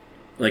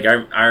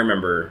I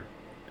remember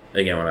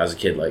again when I was a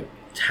kid, like,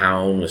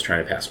 town was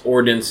trying to pass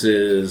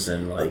ordinances,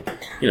 and, like,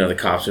 you know, the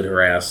cops would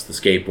harass the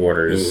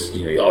skateboarders.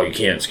 You know, oh, you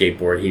can't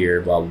skateboard here,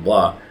 blah blah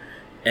blah,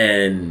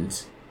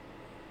 and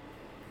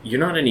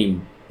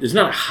there's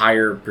not a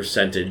higher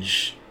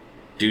percentage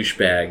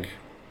douchebag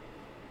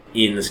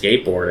in the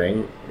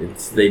skateboarding.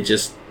 They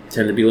just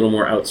tend to be a little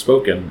more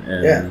outspoken,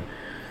 and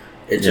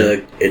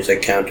It's a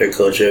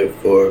counterculture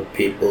for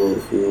people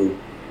who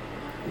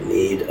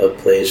need a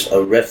place,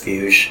 a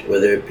refuge,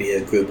 whether it be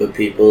a group of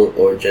people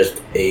or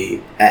just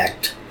a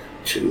act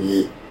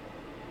to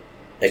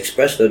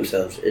express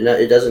themselves.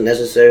 It doesn't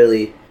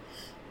necessarily.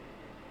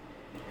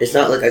 It's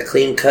not like a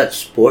clean cut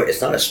sport. It's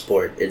not a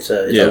sport. It's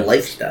a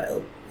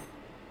lifestyle.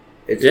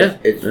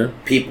 It's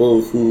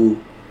people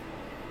who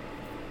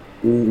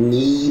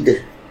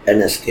need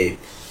an escape.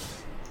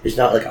 It's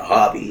not like a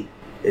hobby.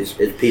 It's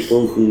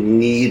people who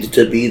need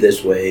to be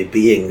this way,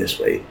 being this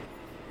way.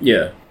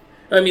 Yeah.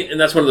 I mean, and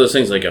that's one of those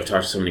things, like, I've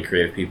talked to so many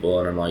creative people,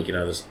 and I'm like, you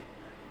know,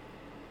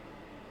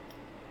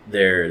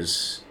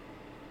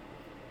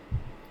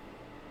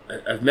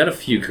 I've met a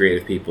few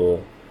creative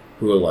people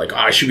who are like, oh,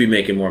 I should be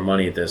making more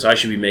money at this. I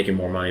should be making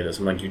more money at this.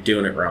 I'm like, you're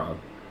doing it wrong.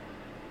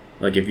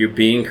 Like, if you're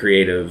being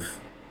creative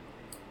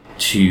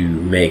to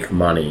make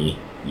money,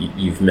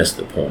 you've missed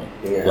the point.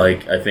 Yeah.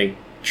 Like, I think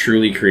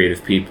truly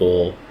creative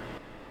people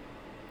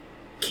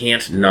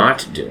can't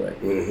not do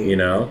it, mm-hmm. you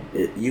know?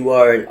 You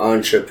are an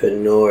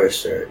entrepreneur,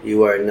 sir.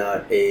 You are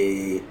not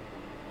a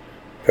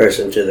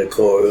person to the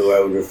core who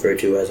I would refer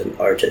to as an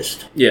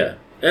artist. Yeah.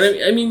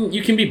 And I mean,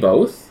 you can be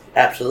both.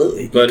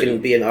 Absolutely. But you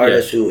can be an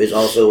artist who is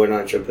also an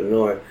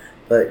entrepreneur,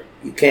 but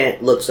you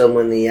can't look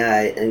someone in the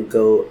eye and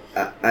go,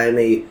 I'm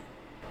a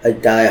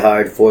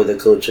diehard for the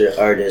culture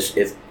artist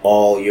if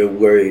all you're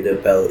worried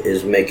about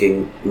is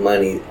making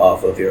money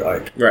off of your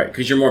art. Right,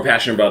 because you're more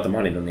passionate about the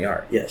money than the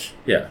art. Yes.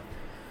 Yeah.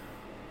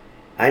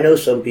 I know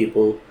some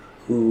people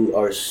who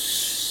are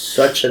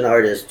such an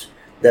artist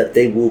that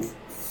they will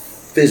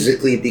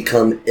physically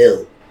become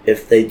ill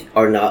if they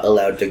are not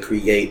allowed to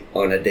create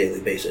on a daily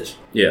basis.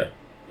 Yeah.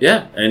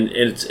 Yeah, and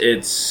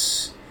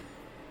it's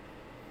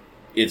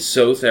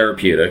so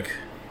therapeutic.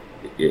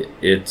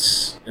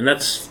 And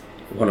that's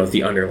one of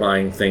the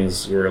underlying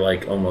things. We're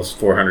like almost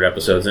 400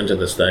 episodes into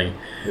this thing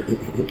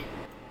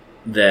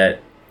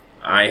that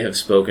I have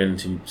spoken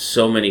to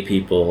so many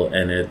people,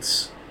 and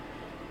it's,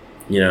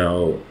 you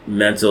know,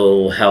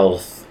 mental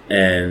health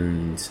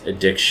and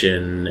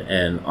addiction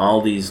and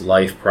all these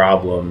life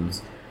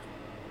problems,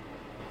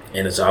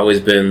 and it's always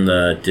been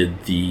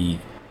did the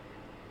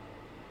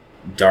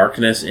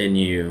darkness in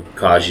you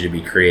cause you to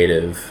be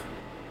creative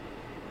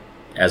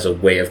as a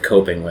way of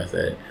coping with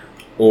it,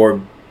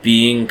 or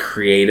being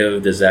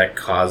creative, does that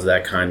cause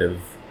that kind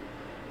of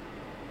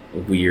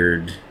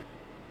weird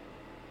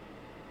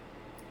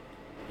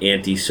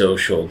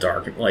antisocial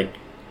dark, like,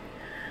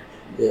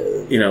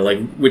 you know, like,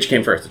 which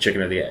came first, the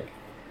chicken or the egg?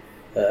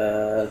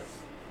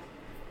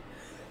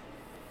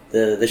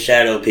 The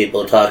shadow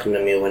people talking to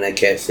me when I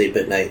can't sleep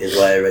at night is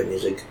why I write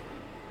music.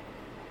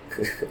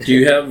 Do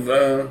you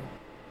have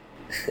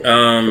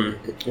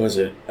what was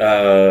it?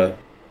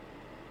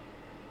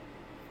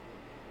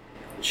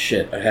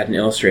 Shit, I had an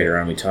illustrator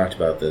on. We talked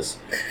about this.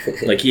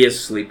 Like, he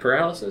has sleep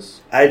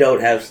paralysis. I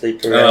don't have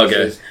sleep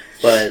paralysis,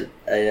 but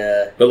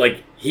but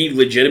like, he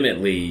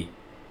legitimately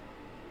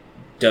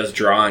does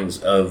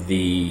drawings of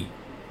the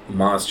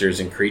monsters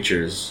and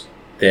creatures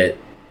that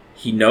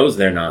he knows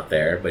they're not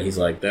there, but he's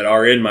like, that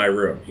are in my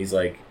room. He's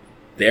like,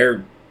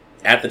 they're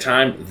at the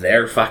time,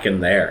 they're fucking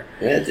there.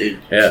 Yeah, dude.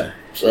 Yeah.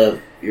 So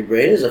your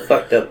brain is a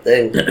fucked up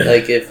thing.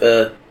 Like, if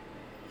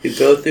you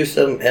go through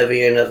some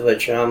heavy enough of a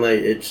trauma,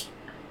 it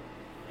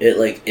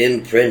like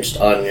imprints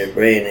on your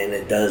brain, and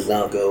it does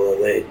not go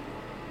away.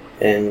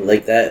 And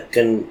like, that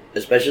can,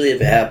 especially if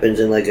it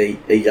happens in like a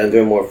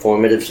younger, more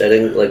formative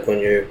setting, like when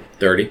you're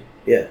 30.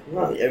 Yeah,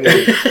 well, I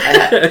mean,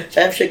 I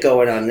have shit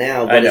going on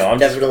now, but it's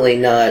definitely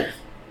not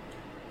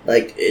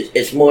like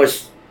it's more.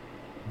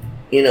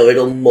 You know,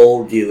 it'll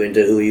mold you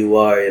into who you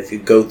are if you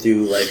go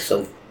through like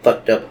some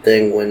fucked up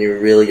thing when you're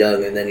real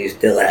young, and then you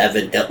still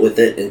haven't dealt with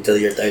it until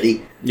you're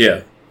 30.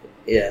 Yeah.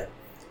 Yeah.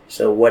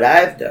 So what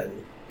I've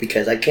done,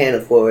 because I can't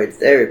afford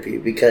therapy,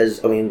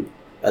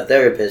 a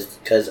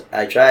therapist, because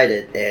I tried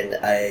it and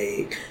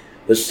I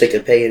was sick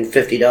of paying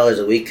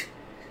 $50 a week.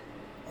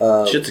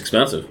 Shit's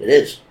expensive. It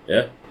is.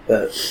 Yeah.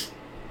 But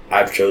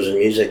I've chosen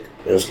music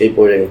and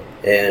skateboarding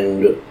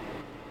and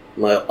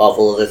my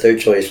awful other third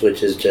choice,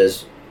 which is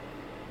just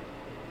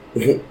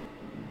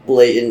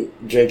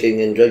blatant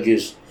drinking and drug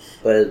use.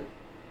 But,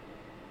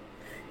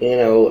 you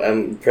know,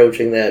 I'm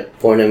approaching that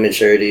point of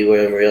maturity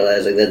where I'm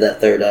realizing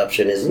that third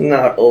option is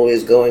not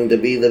always going to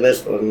be the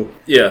best one.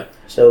 Yeah.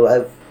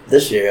 So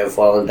this year I've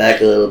fallen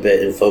back a little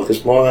bit and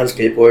focused more on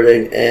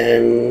skateboarding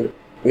and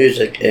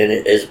music, and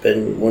it has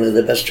been one of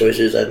the best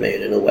choices I've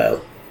made in a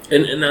while.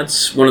 And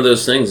that's one of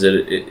those things that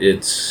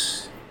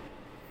it's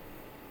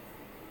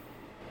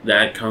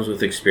that comes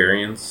with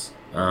experience.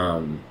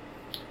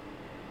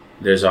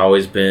 There's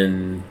always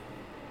been,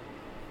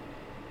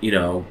 you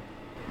know,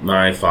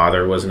 my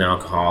father was an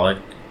alcoholic.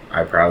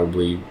 I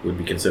probably would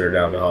be considered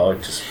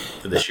alcoholic just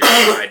for the sheer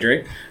amount I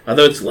drink.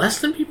 Although it's less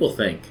than people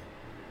think.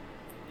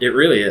 It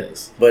really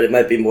is. But it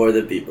might be more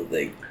than people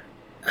think.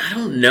 I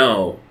don't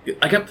know.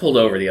 I got pulled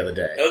over the other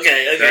day.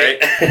 Okay.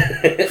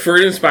 Right? For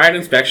an Inspired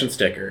Inspection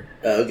sticker.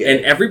 Okay.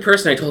 And every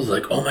person I told was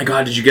like, oh my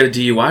god, did you get a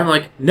DUI? I'm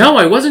like, no,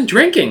 I wasn't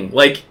drinking.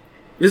 Like,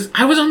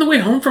 I was on the way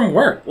home from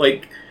work.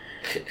 Like,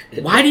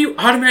 why do you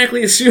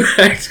automatically assume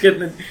I was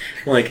getting...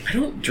 Like, I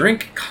don't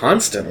drink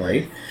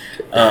constantly.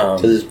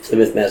 Because it's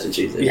Plymouth,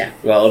 Massachusetts. Yeah,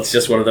 well, it's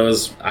just one of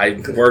those...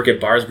 I work at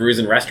bars, brews,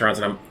 and restaurants,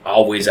 and I'm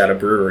always at a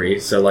brewery.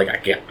 So, like,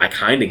 I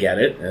kind of get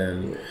it.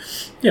 And,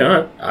 you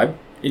know, I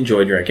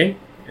enjoy drinking,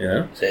 you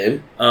know?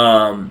 Same.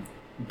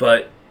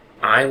 But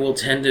I will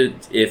tend to...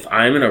 If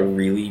I'm in a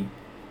really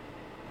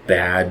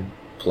bad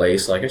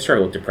place, like I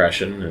struggle with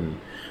depression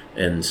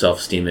and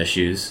self-esteem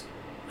issues,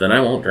 then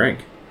I won't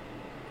drink.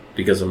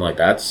 Because I'm like,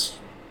 that's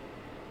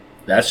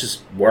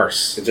just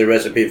worse. It's a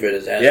recipe for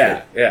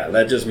disaster. Yeah,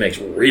 that just makes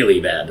really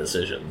bad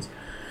decisions.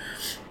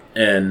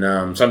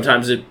 And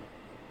sometimes it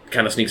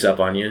kind of sneaks up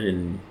on you,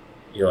 and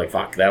you're like,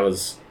 fuck, that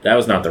was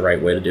not the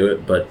right way to do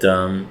it. But,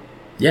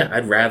 yeah,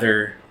 I'd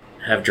rather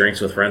have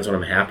drinks with friends when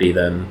I'm happy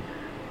than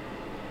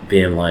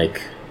being,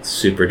 like,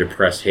 super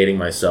depressed, hating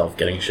myself,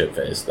 getting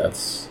shit-faced.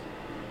 That's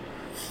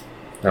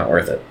not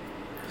worth it.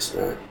 It's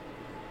not.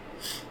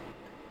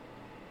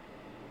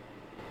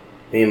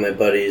 Me and my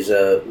buddies,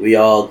 we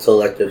all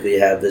collectively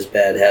have this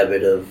bad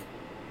habit of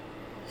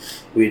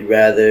we'd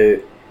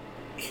rather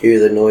hear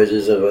the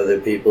noises of other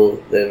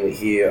people than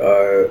hear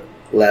our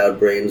loud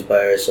brains by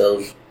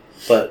ourselves.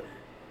 But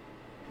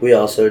we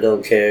also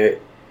don't care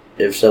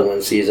if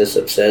someone sees us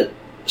upset.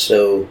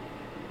 So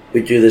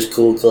we do this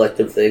cool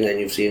collective thing, and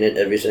you've seen it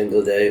every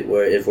single day,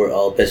 where if we're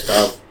all pissed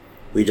off,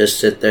 we just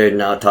sit there and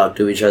not talk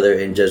to each other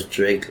and just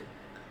drink.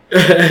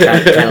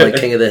 Kind of like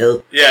King of the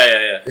Hill.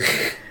 Yeah.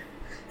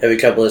 Every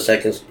couple of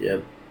seconds,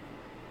 yep.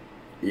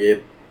 Yeah,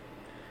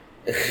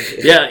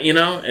 you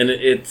know, and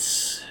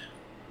it's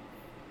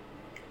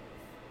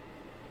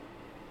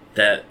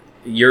that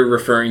you're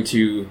referring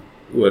to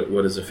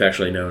what is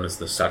affectionately known as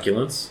the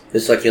succulents. The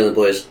Succulent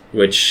Boys.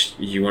 Which,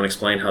 you want to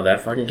explain how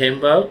that fucking came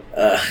about?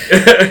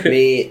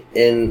 Me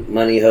and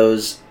Money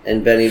Hose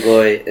and Benny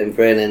Boy and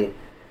Brandon,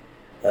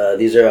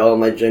 these are all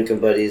my drinking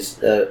buddies,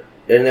 and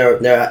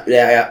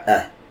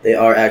they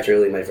are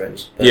actually my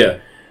friends. But yeah.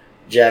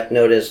 Jack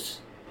noticed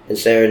and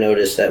Sarah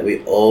noticed that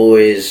we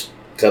always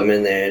come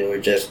in there and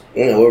we're just,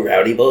 we're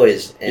rowdy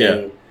boys.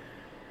 And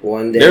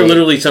one day... There are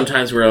literally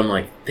sometimes where I'm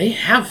like, they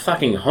have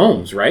fucking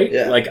homes, right?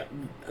 Yeah. Like,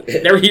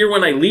 they're here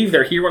when I leave,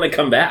 they're here when I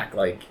come back.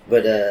 Like,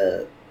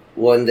 but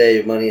one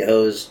day Money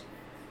Hose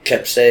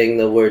kept saying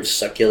the word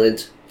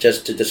succulent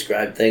just to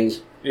describe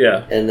things.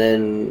 Yeah. And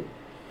then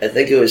I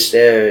think it was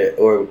Sarah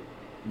or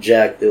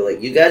Jack, they were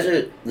like, you guys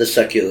are the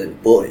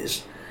Succulent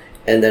Boys.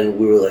 And then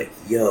we were like,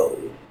 yo...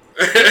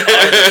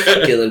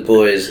 Succulent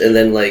Boys, and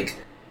then like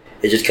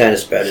it just kind of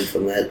sprouted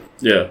from that.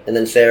 Yeah. And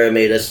then Sarah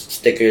made us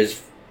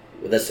stickers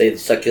that say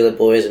Succulent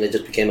Boys, and it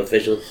just became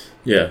official.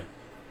 Yeah.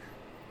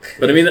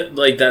 But I mean,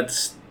 like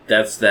that's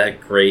that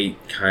great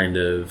kind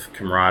of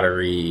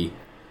camaraderie.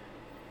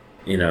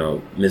 You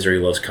know, misery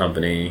loves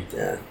company.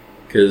 Yeah.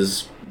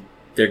 Because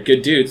they're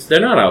good dudes. They're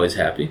not always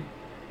happy.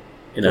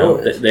 You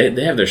know,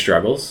 they have their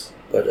struggles.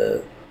 But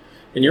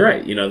and you're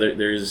right. You know,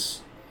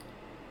 there's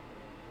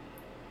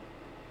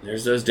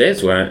those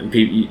days when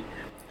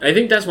I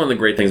think that's one of the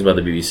great things about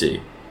the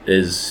BBC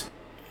is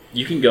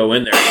you can go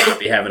in there and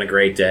be having a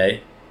great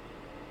day,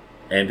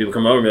 and people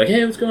come over and be like,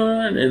 "Hey, what's going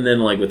on?" And then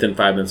like within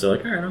 5 minutes, they're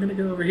like, "All right, I'm gonna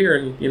go over here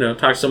and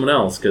talk to someone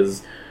else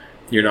because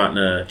you're not in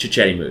a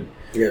chit-chatty mood."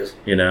 Yes.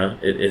 You know,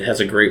 it has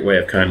a great way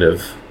of kind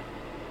of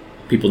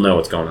people know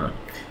what's going on.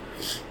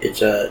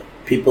 It's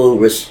people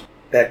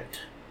respect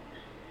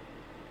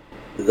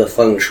the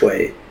feng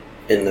shui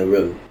in the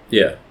room.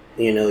 Yeah.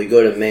 You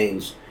go to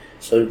Maine's.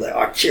 So you'd be like,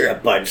 oh, cheer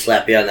up, bud,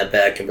 slap you on the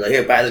back and be like,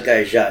 here, buy this guy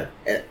a shot.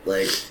 And,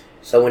 like,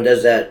 someone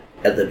does that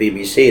at the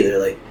BBC, they're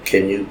like,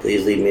 can you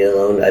please leave me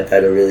alone? I've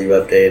had a really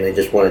rough day and I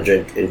just want to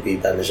drink and be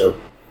by myself.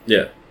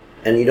 Yeah.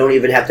 And you don't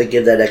even have to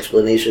give that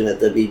explanation at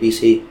the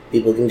BBC.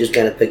 People can just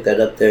kind of pick that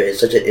up there. It's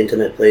such an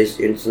intimate place.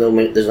 There's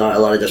not a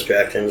lot of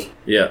distractions.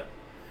 Yeah.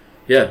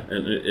 Yeah,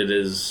 and it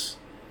is...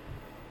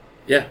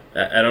 Yeah,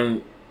 I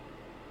don't...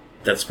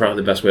 That's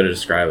probably the best way to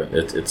describe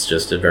it. It's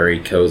just a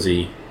very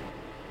cozy...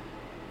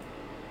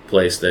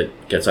 place that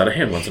gets out of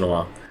hand once in a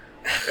while.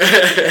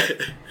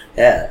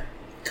 Yeah.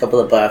 A couple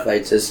of bar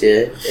fights this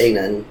year. Ain't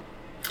nothing.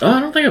 Oh,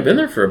 I don't think I've been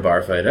there for a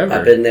bar fight ever.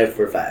 I've been there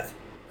for 5.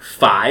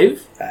 5?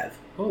 5.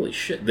 Holy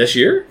shit. This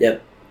year?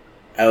 Yep.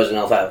 I was in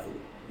all 5 of them.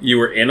 You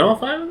were in all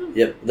 5 of them?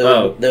 Yep.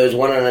 There was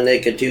one on a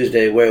Naked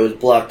Tuesday where it was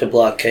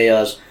block-to-block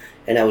chaos,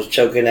 and I was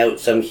choking out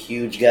some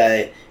huge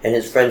guy, and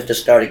his friends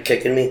just started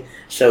kicking me.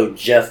 So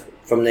Jeff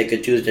from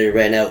Naked Tuesday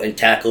ran out and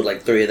tackled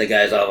like 3 of the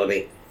guys off of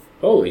me.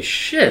 Holy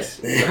shit.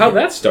 How'd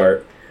that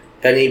start?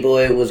 Penny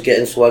Boy was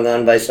getting swung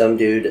on by some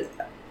dude.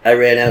 I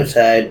ran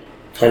outside,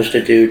 punched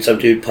a dude. Some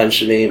dude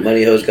punched me.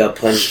 Money Hose got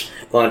punched.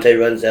 Vontae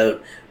runs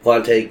out.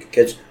 Vontae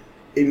gets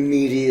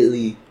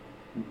immediately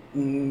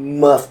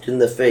muffed in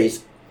the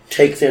face,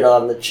 takes it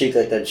on the cheek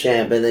like a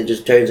champ, and then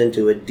just turns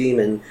into a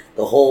demon.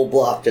 The whole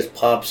block just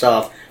pops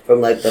off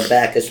from like the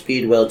back of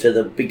Speedwell to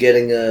the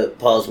beginning of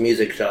Paul's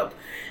Music Shop.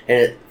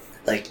 And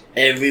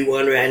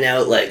everyone ran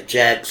out, like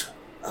Jack's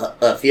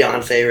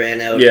fiance ran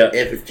out. Yeah.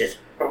 It was just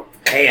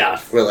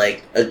chaos for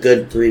like a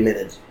good 3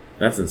 minutes.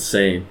 That's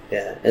insane.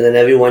 Yeah, and then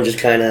everyone just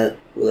kind of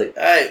like,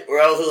 all right,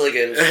 we're all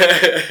hooligans.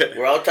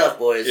 We're all tough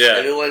boys. Yeah.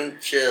 Everyone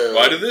chill.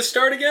 Why did this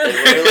start again?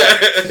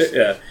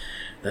 Yeah.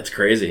 That's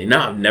crazy. No,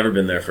 I've never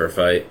been there for a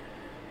fight.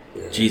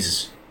 Yeah.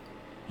 Jesus.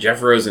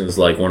 Jeff Rosen is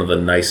like one of the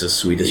nicest,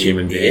 sweetest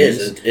human beings. He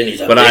is, and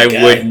he's a but big I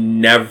guy. would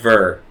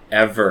never,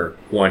 ever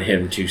want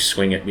him to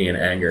swing at me in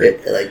anger.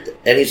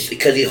 And he's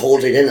because he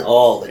holds it in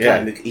all the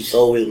time. Yeah. He's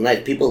so real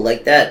nice. People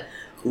like that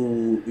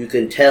who you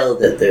can tell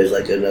that there's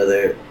like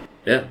another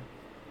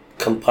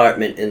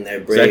compartment in their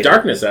brain. It's that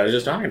darkness that I was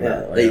just talking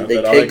about. Yeah.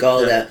 They take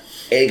all that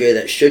anger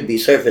that should be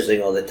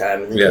surfacing all the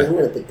time, and they're like, I'm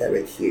going to put that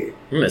right here.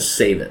 I'm going to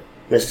save it.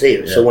 I'm going to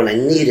save it. So when I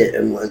need it,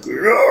 I'm like,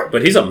 Rrr!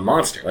 But he's a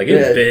monster. Like, he's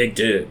a big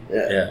dude.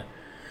 Yeah.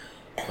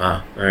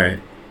 Wow. All right.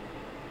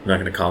 I'm not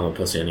going to call him a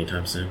pussy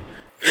anytime soon.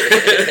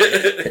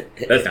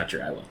 That's not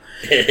true. I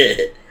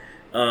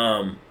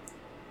will.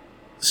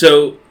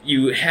 So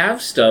you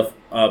have stuff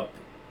up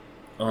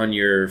on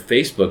your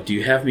Facebook. Do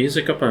you have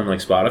music up on like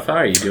Spotify?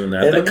 Are you doing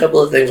that? I have a couple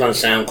of things on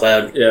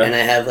SoundCloud, yeah. And I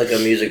have like a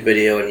music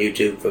video on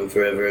YouTube from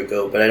forever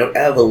ago. But I don't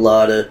have a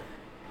lot of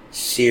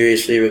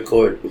seriously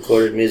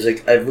recorded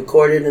music. I've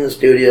recorded in the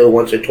studio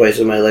once or twice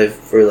in my life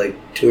for like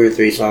 2 or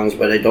 3 songs,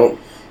 but I don't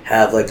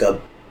have like a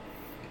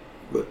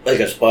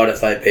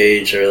Spotify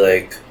page or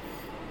like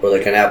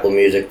an Apple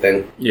Music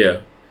thing.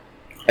 Yeah.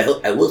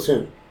 I will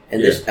soon.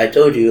 And this, I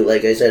told you,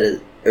 like I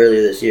said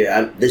earlier this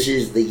year, this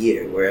is the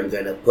year where I'm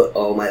going to put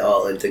all my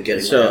all into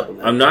getting my album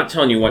out. I'm not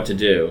telling you what to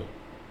do,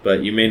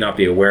 but you may not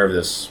be aware of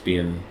this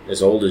being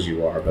as old as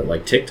you are, but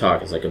like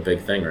TikTok is like a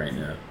big thing right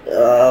now.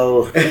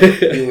 Oh,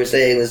 you were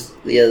saying this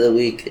the other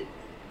week.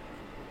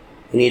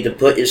 You need to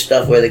put your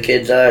stuff where the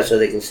kids are so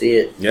they can see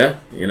it. Yeah,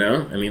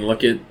 I mean,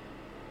 look at,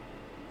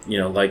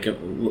 like,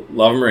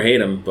 love him or hate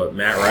him, but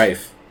Matt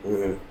Rife.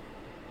 Mm-hmm.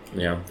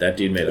 That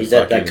dude made a He's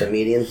fucking... that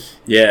comedian?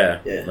 Yeah,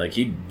 like,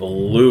 he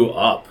blew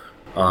up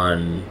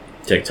on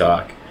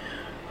TikTok.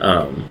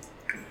 Then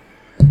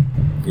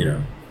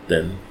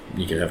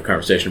you can have a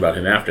conversation about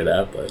him after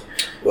that, but...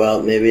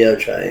 Well, maybe I'll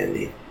try,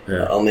 Andy.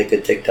 Yeah. I'll make a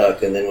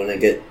TikTok, and then when I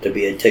get to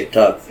be a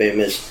TikTok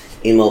famous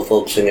emo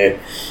folk singer,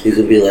 you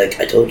could be like,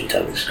 I told you,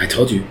 Thomas. I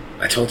told you.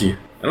 I don't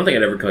think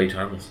I'd ever call you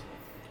Thomas.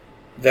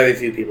 Very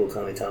few people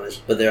call me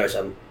Thomas, but there are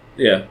some.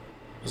 Yeah.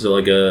 So,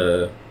 like,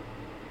 the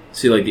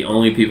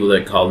only people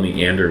that called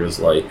me Andrew was,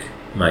 like,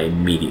 my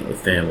immediate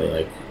family,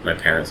 like, my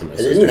parents and my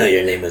sister. I didn't know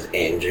your name was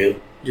Andrew.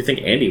 Where do you think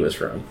Andy was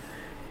from?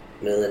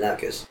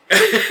 Milanakis.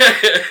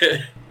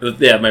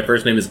 Yeah, my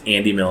first name is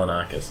Andy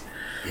Milanakis.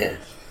 Yeah.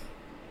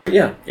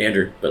 Yeah,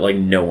 Andrew. But, like,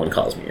 no one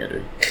calls me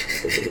Andrew.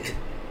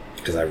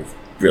 Because I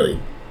really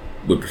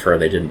would prefer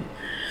they didn't.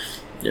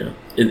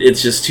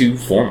 It's just too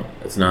formal.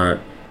 It's not...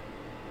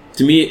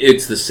 To me,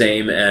 it's the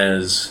same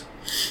as...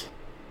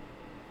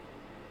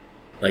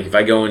 Like, if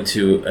I go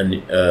into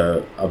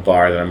a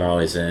bar that I'm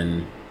always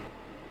in,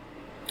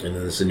 and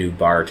then there's a new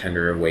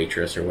bartender or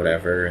waitress or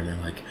whatever, and they're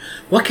like,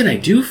 what can I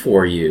do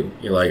for you?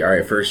 You're like, all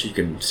right, first you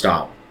can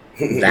stop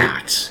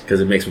that,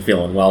 because it makes me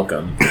feel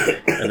unwelcome.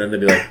 And then they'll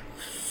be like,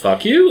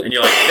 fuck you? And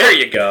you're like, there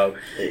you go.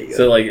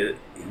 So, like,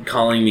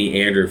 calling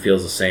me Andrew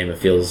feels the same. It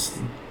feels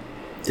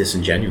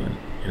disingenuous,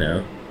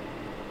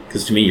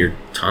 Because to me, you're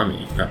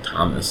Tommy, not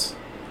Thomas.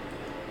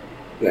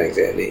 Thanks,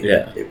 Andy.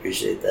 Yeah. I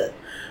appreciate that.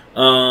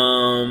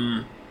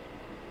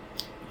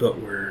 But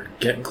we're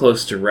getting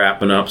close to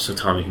wrapping up so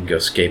Tommy can go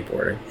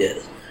skateboarding.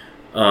 Yes.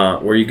 Where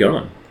are you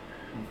going?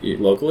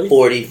 Locally?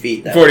 40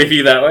 feet that 40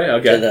 feet that way?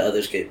 Okay. To the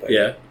other skate park.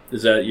 Yeah.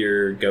 Is that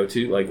your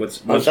go-to? Like,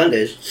 what's... On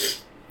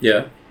Sundays.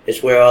 Yeah.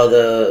 It's where all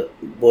the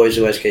boys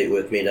who I skate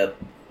with meet up.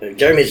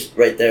 Jeremy's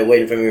right there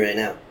waiting for me right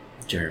now.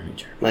 Jeremy.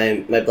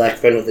 My black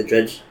friend with the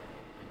dreads.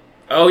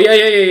 Oh,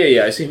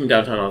 yeah. I see him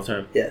downtown all the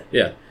time.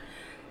 Yeah.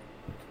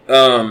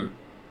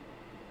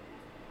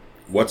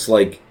 What's,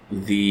 like,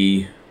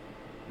 the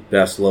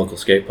best local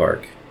skate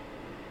park?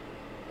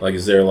 Like,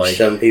 is there, like...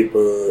 Some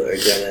people are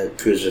gonna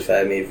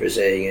crucify me for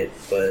saying it,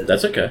 but...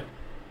 That's okay.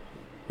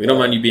 We don't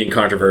mind you being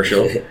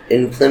controversial.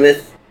 In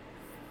Plymouth,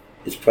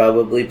 it's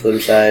probably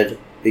Plymside,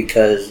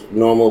 because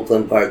normal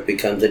Plym Park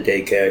becomes a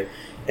daycare.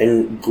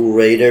 In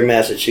greater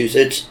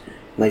Massachusetts,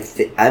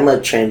 I'm a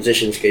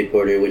transition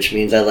skateboarder, which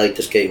means I like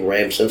to skate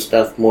ramps and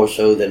stuff more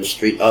so than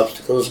street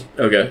obstacles.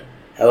 Okay.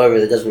 However,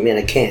 that doesn't mean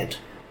I can't.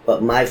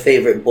 But my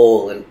favorite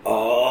bowl in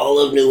all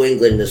of New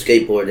England to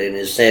skateboard in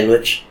is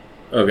Sandwich.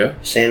 Okay.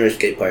 Sandwich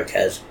Skate Park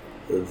has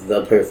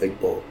the perfect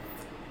bowl.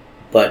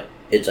 But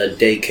it's a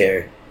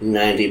daycare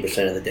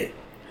 90% of the day.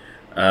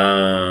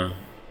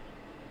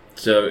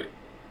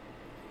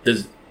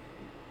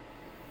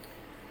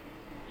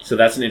 So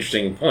that's an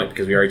interesting point,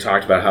 because we already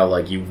talked about how,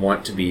 like, you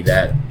want to be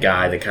that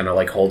guy that kind of,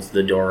 like, holds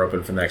the door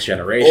open for the next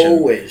generation.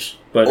 Always.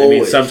 But, I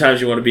mean,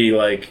 sometimes you want to be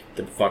like,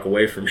 get the fuck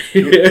away from me.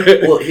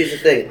 Well, here's the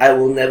thing. I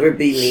will never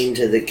be mean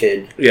to the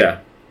kid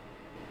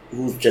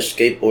who's just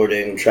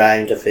skateboarding,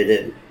 trying to fit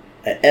in.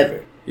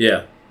 Ever.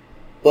 Yeah.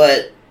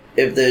 But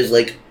if there's,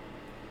 like,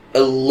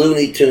 a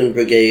Looney Tune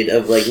brigade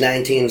of, like,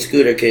 19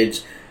 scooter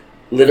kids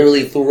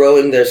literally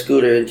throwing their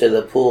scooter into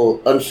the pool,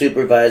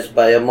 unsupervised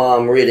by a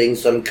mom reading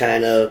some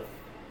kind of,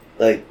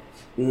 like,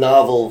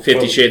 novel.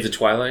 50 Shades of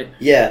Twilight?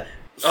 Yeah.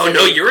 Oh,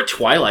 no, you're a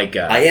Twilight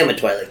guy. I am a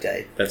Twilight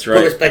guy. That's Put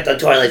right. respect on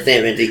Twilight,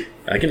 Sam, Randy.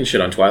 I can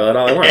shit on Twilight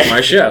all I want. It's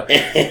my show.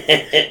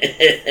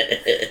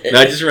 No,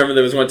 I just remember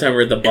there was one time we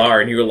were at the bar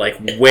and you were like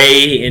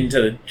way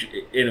into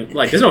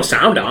like there's no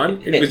sound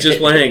on. It was just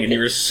playing and you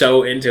were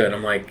so into it.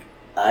 I'm like,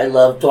 I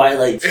love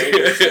Twilight.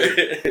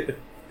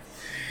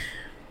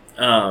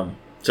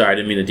 sorry, I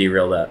didn't mean to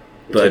derail that.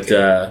 But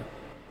okay.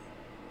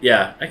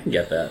 Yeah, I can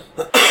get that.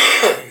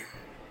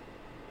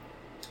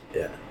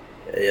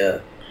 Yeah.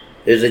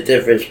 There's a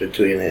difference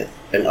between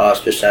an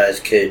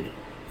ostracized kid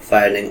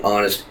finding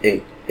honest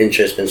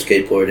interest in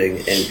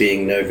skateboarding and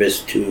being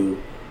nervous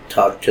to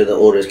talk to the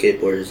older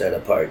skateboarders at a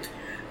park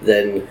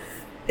than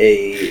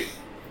a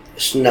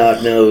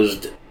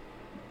snot-nosed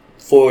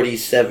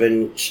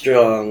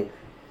 47-strong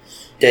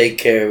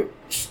daycare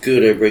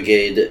scooter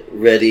brigade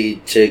ready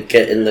to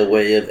get in the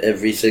way of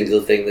every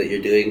single thing that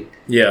you're doing.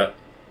 Yeah.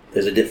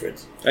 There's a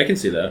difference. I can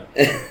see that.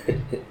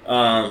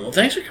 Well,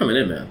 thanks for coming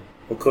in, man.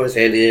 Of course,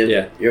 Andy.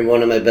 Yeah. You're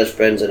one of my best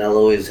friends, and I'll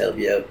always help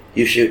you out.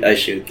 You shoot, I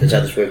shoot. That's how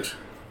this works.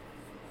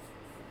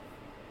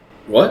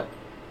 What?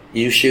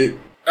 You shoot.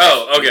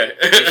 Oh, okay.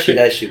 You shoot,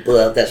 I shoot. Pull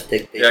out that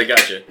stick, baby. Yeah, I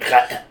gotcha.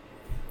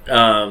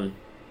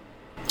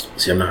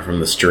 See, I'm not from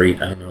the street.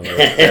 I don't know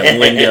that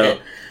lingo.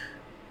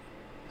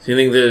 So you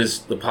think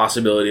there's the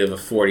possibility of a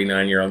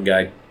 49-year-old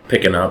guy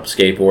picking up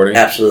skateboarding?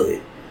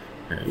 Absolutely.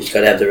 Yeah. You just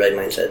gotta have the right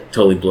mindset.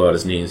 Totally blew out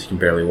his knees. He can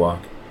barely walk.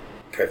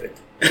 Perfect.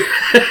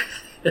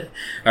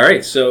 All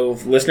right, so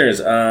listeners,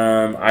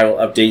 I will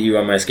update you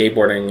on my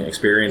skateboarding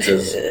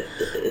experiences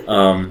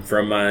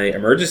from my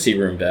emergency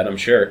room bed, I'm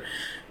sure.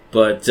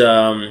 But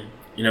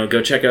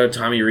go check out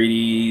Tommy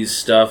Reedy's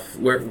stuff.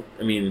 SoundCloud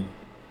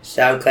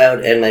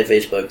and my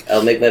Facebook.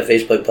 I'll make my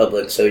Facebook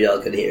public so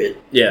y'all can hear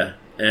it. Yeah,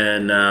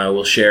 and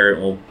we'll share it.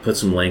 We'll put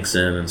some links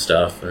in and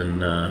stuff. And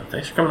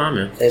thanks for coming on,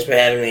 man. Thanks for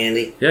having me,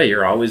 Andy. Yeah,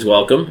 you're always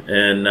welcome.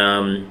 And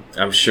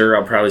I'm sure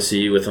I'll probably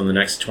see you within the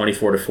next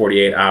 24 to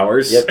 48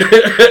 hours. Yep.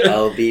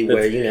 I'll be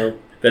where,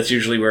 That's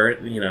usually where,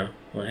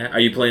 Are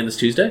you playing this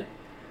Tuesday?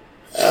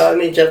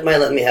 Jeff might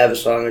let me have a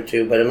song or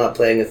two, but I'm not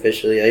playing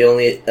officially. I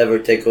only ever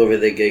take over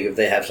the gig if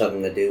they have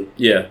something to do.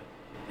 Yeah.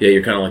 Yeah,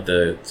 you're kind of like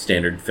the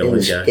standard filling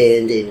guy.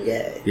 Standing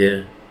guy.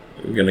 Yeah.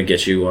 We're going to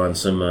get you on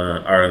some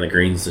Art on the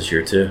Greens this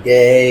year, too.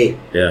 Yay.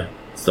 Yeah,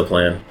 it's the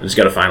plan. I just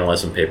got to finalize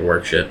some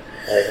paperwork shit.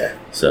 Okay.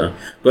 So,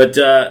 but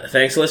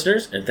thanks,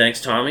 listeners, and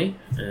thanks, Tommy,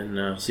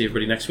 and see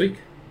everybody next week.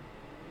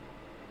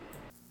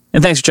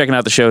 And thanks for checking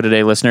out the show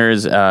today,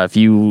 listeners. If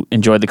you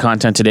enjoyed the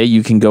content today,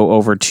 you can go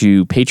over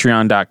to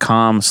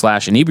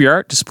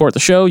patreon.com/inebriart to support the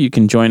show. You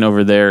can join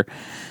over there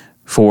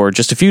for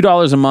just a few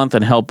dollars a month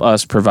and help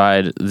us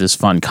provide this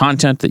fun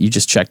content that you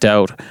just checked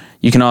out.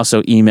 You can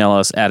also email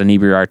us at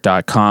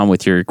inebriart.com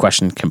with your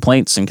questions,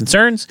 complaints, and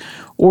concerns,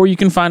 or you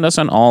can find us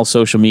on all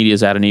social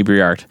medias at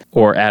inebriart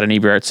or at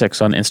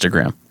inebriart6 on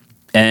Instagram.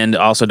 And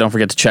also don't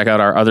forget to check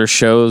out our other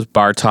shows,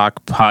 Bar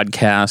Talk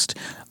Podcast,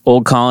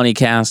 Old Colony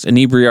Cast,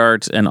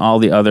 Inebriart, and all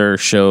the other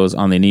shows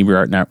on the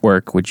Inebriart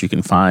Network, which you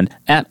can find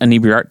at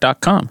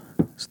inebriart.com.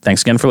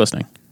 Thanks again for listening.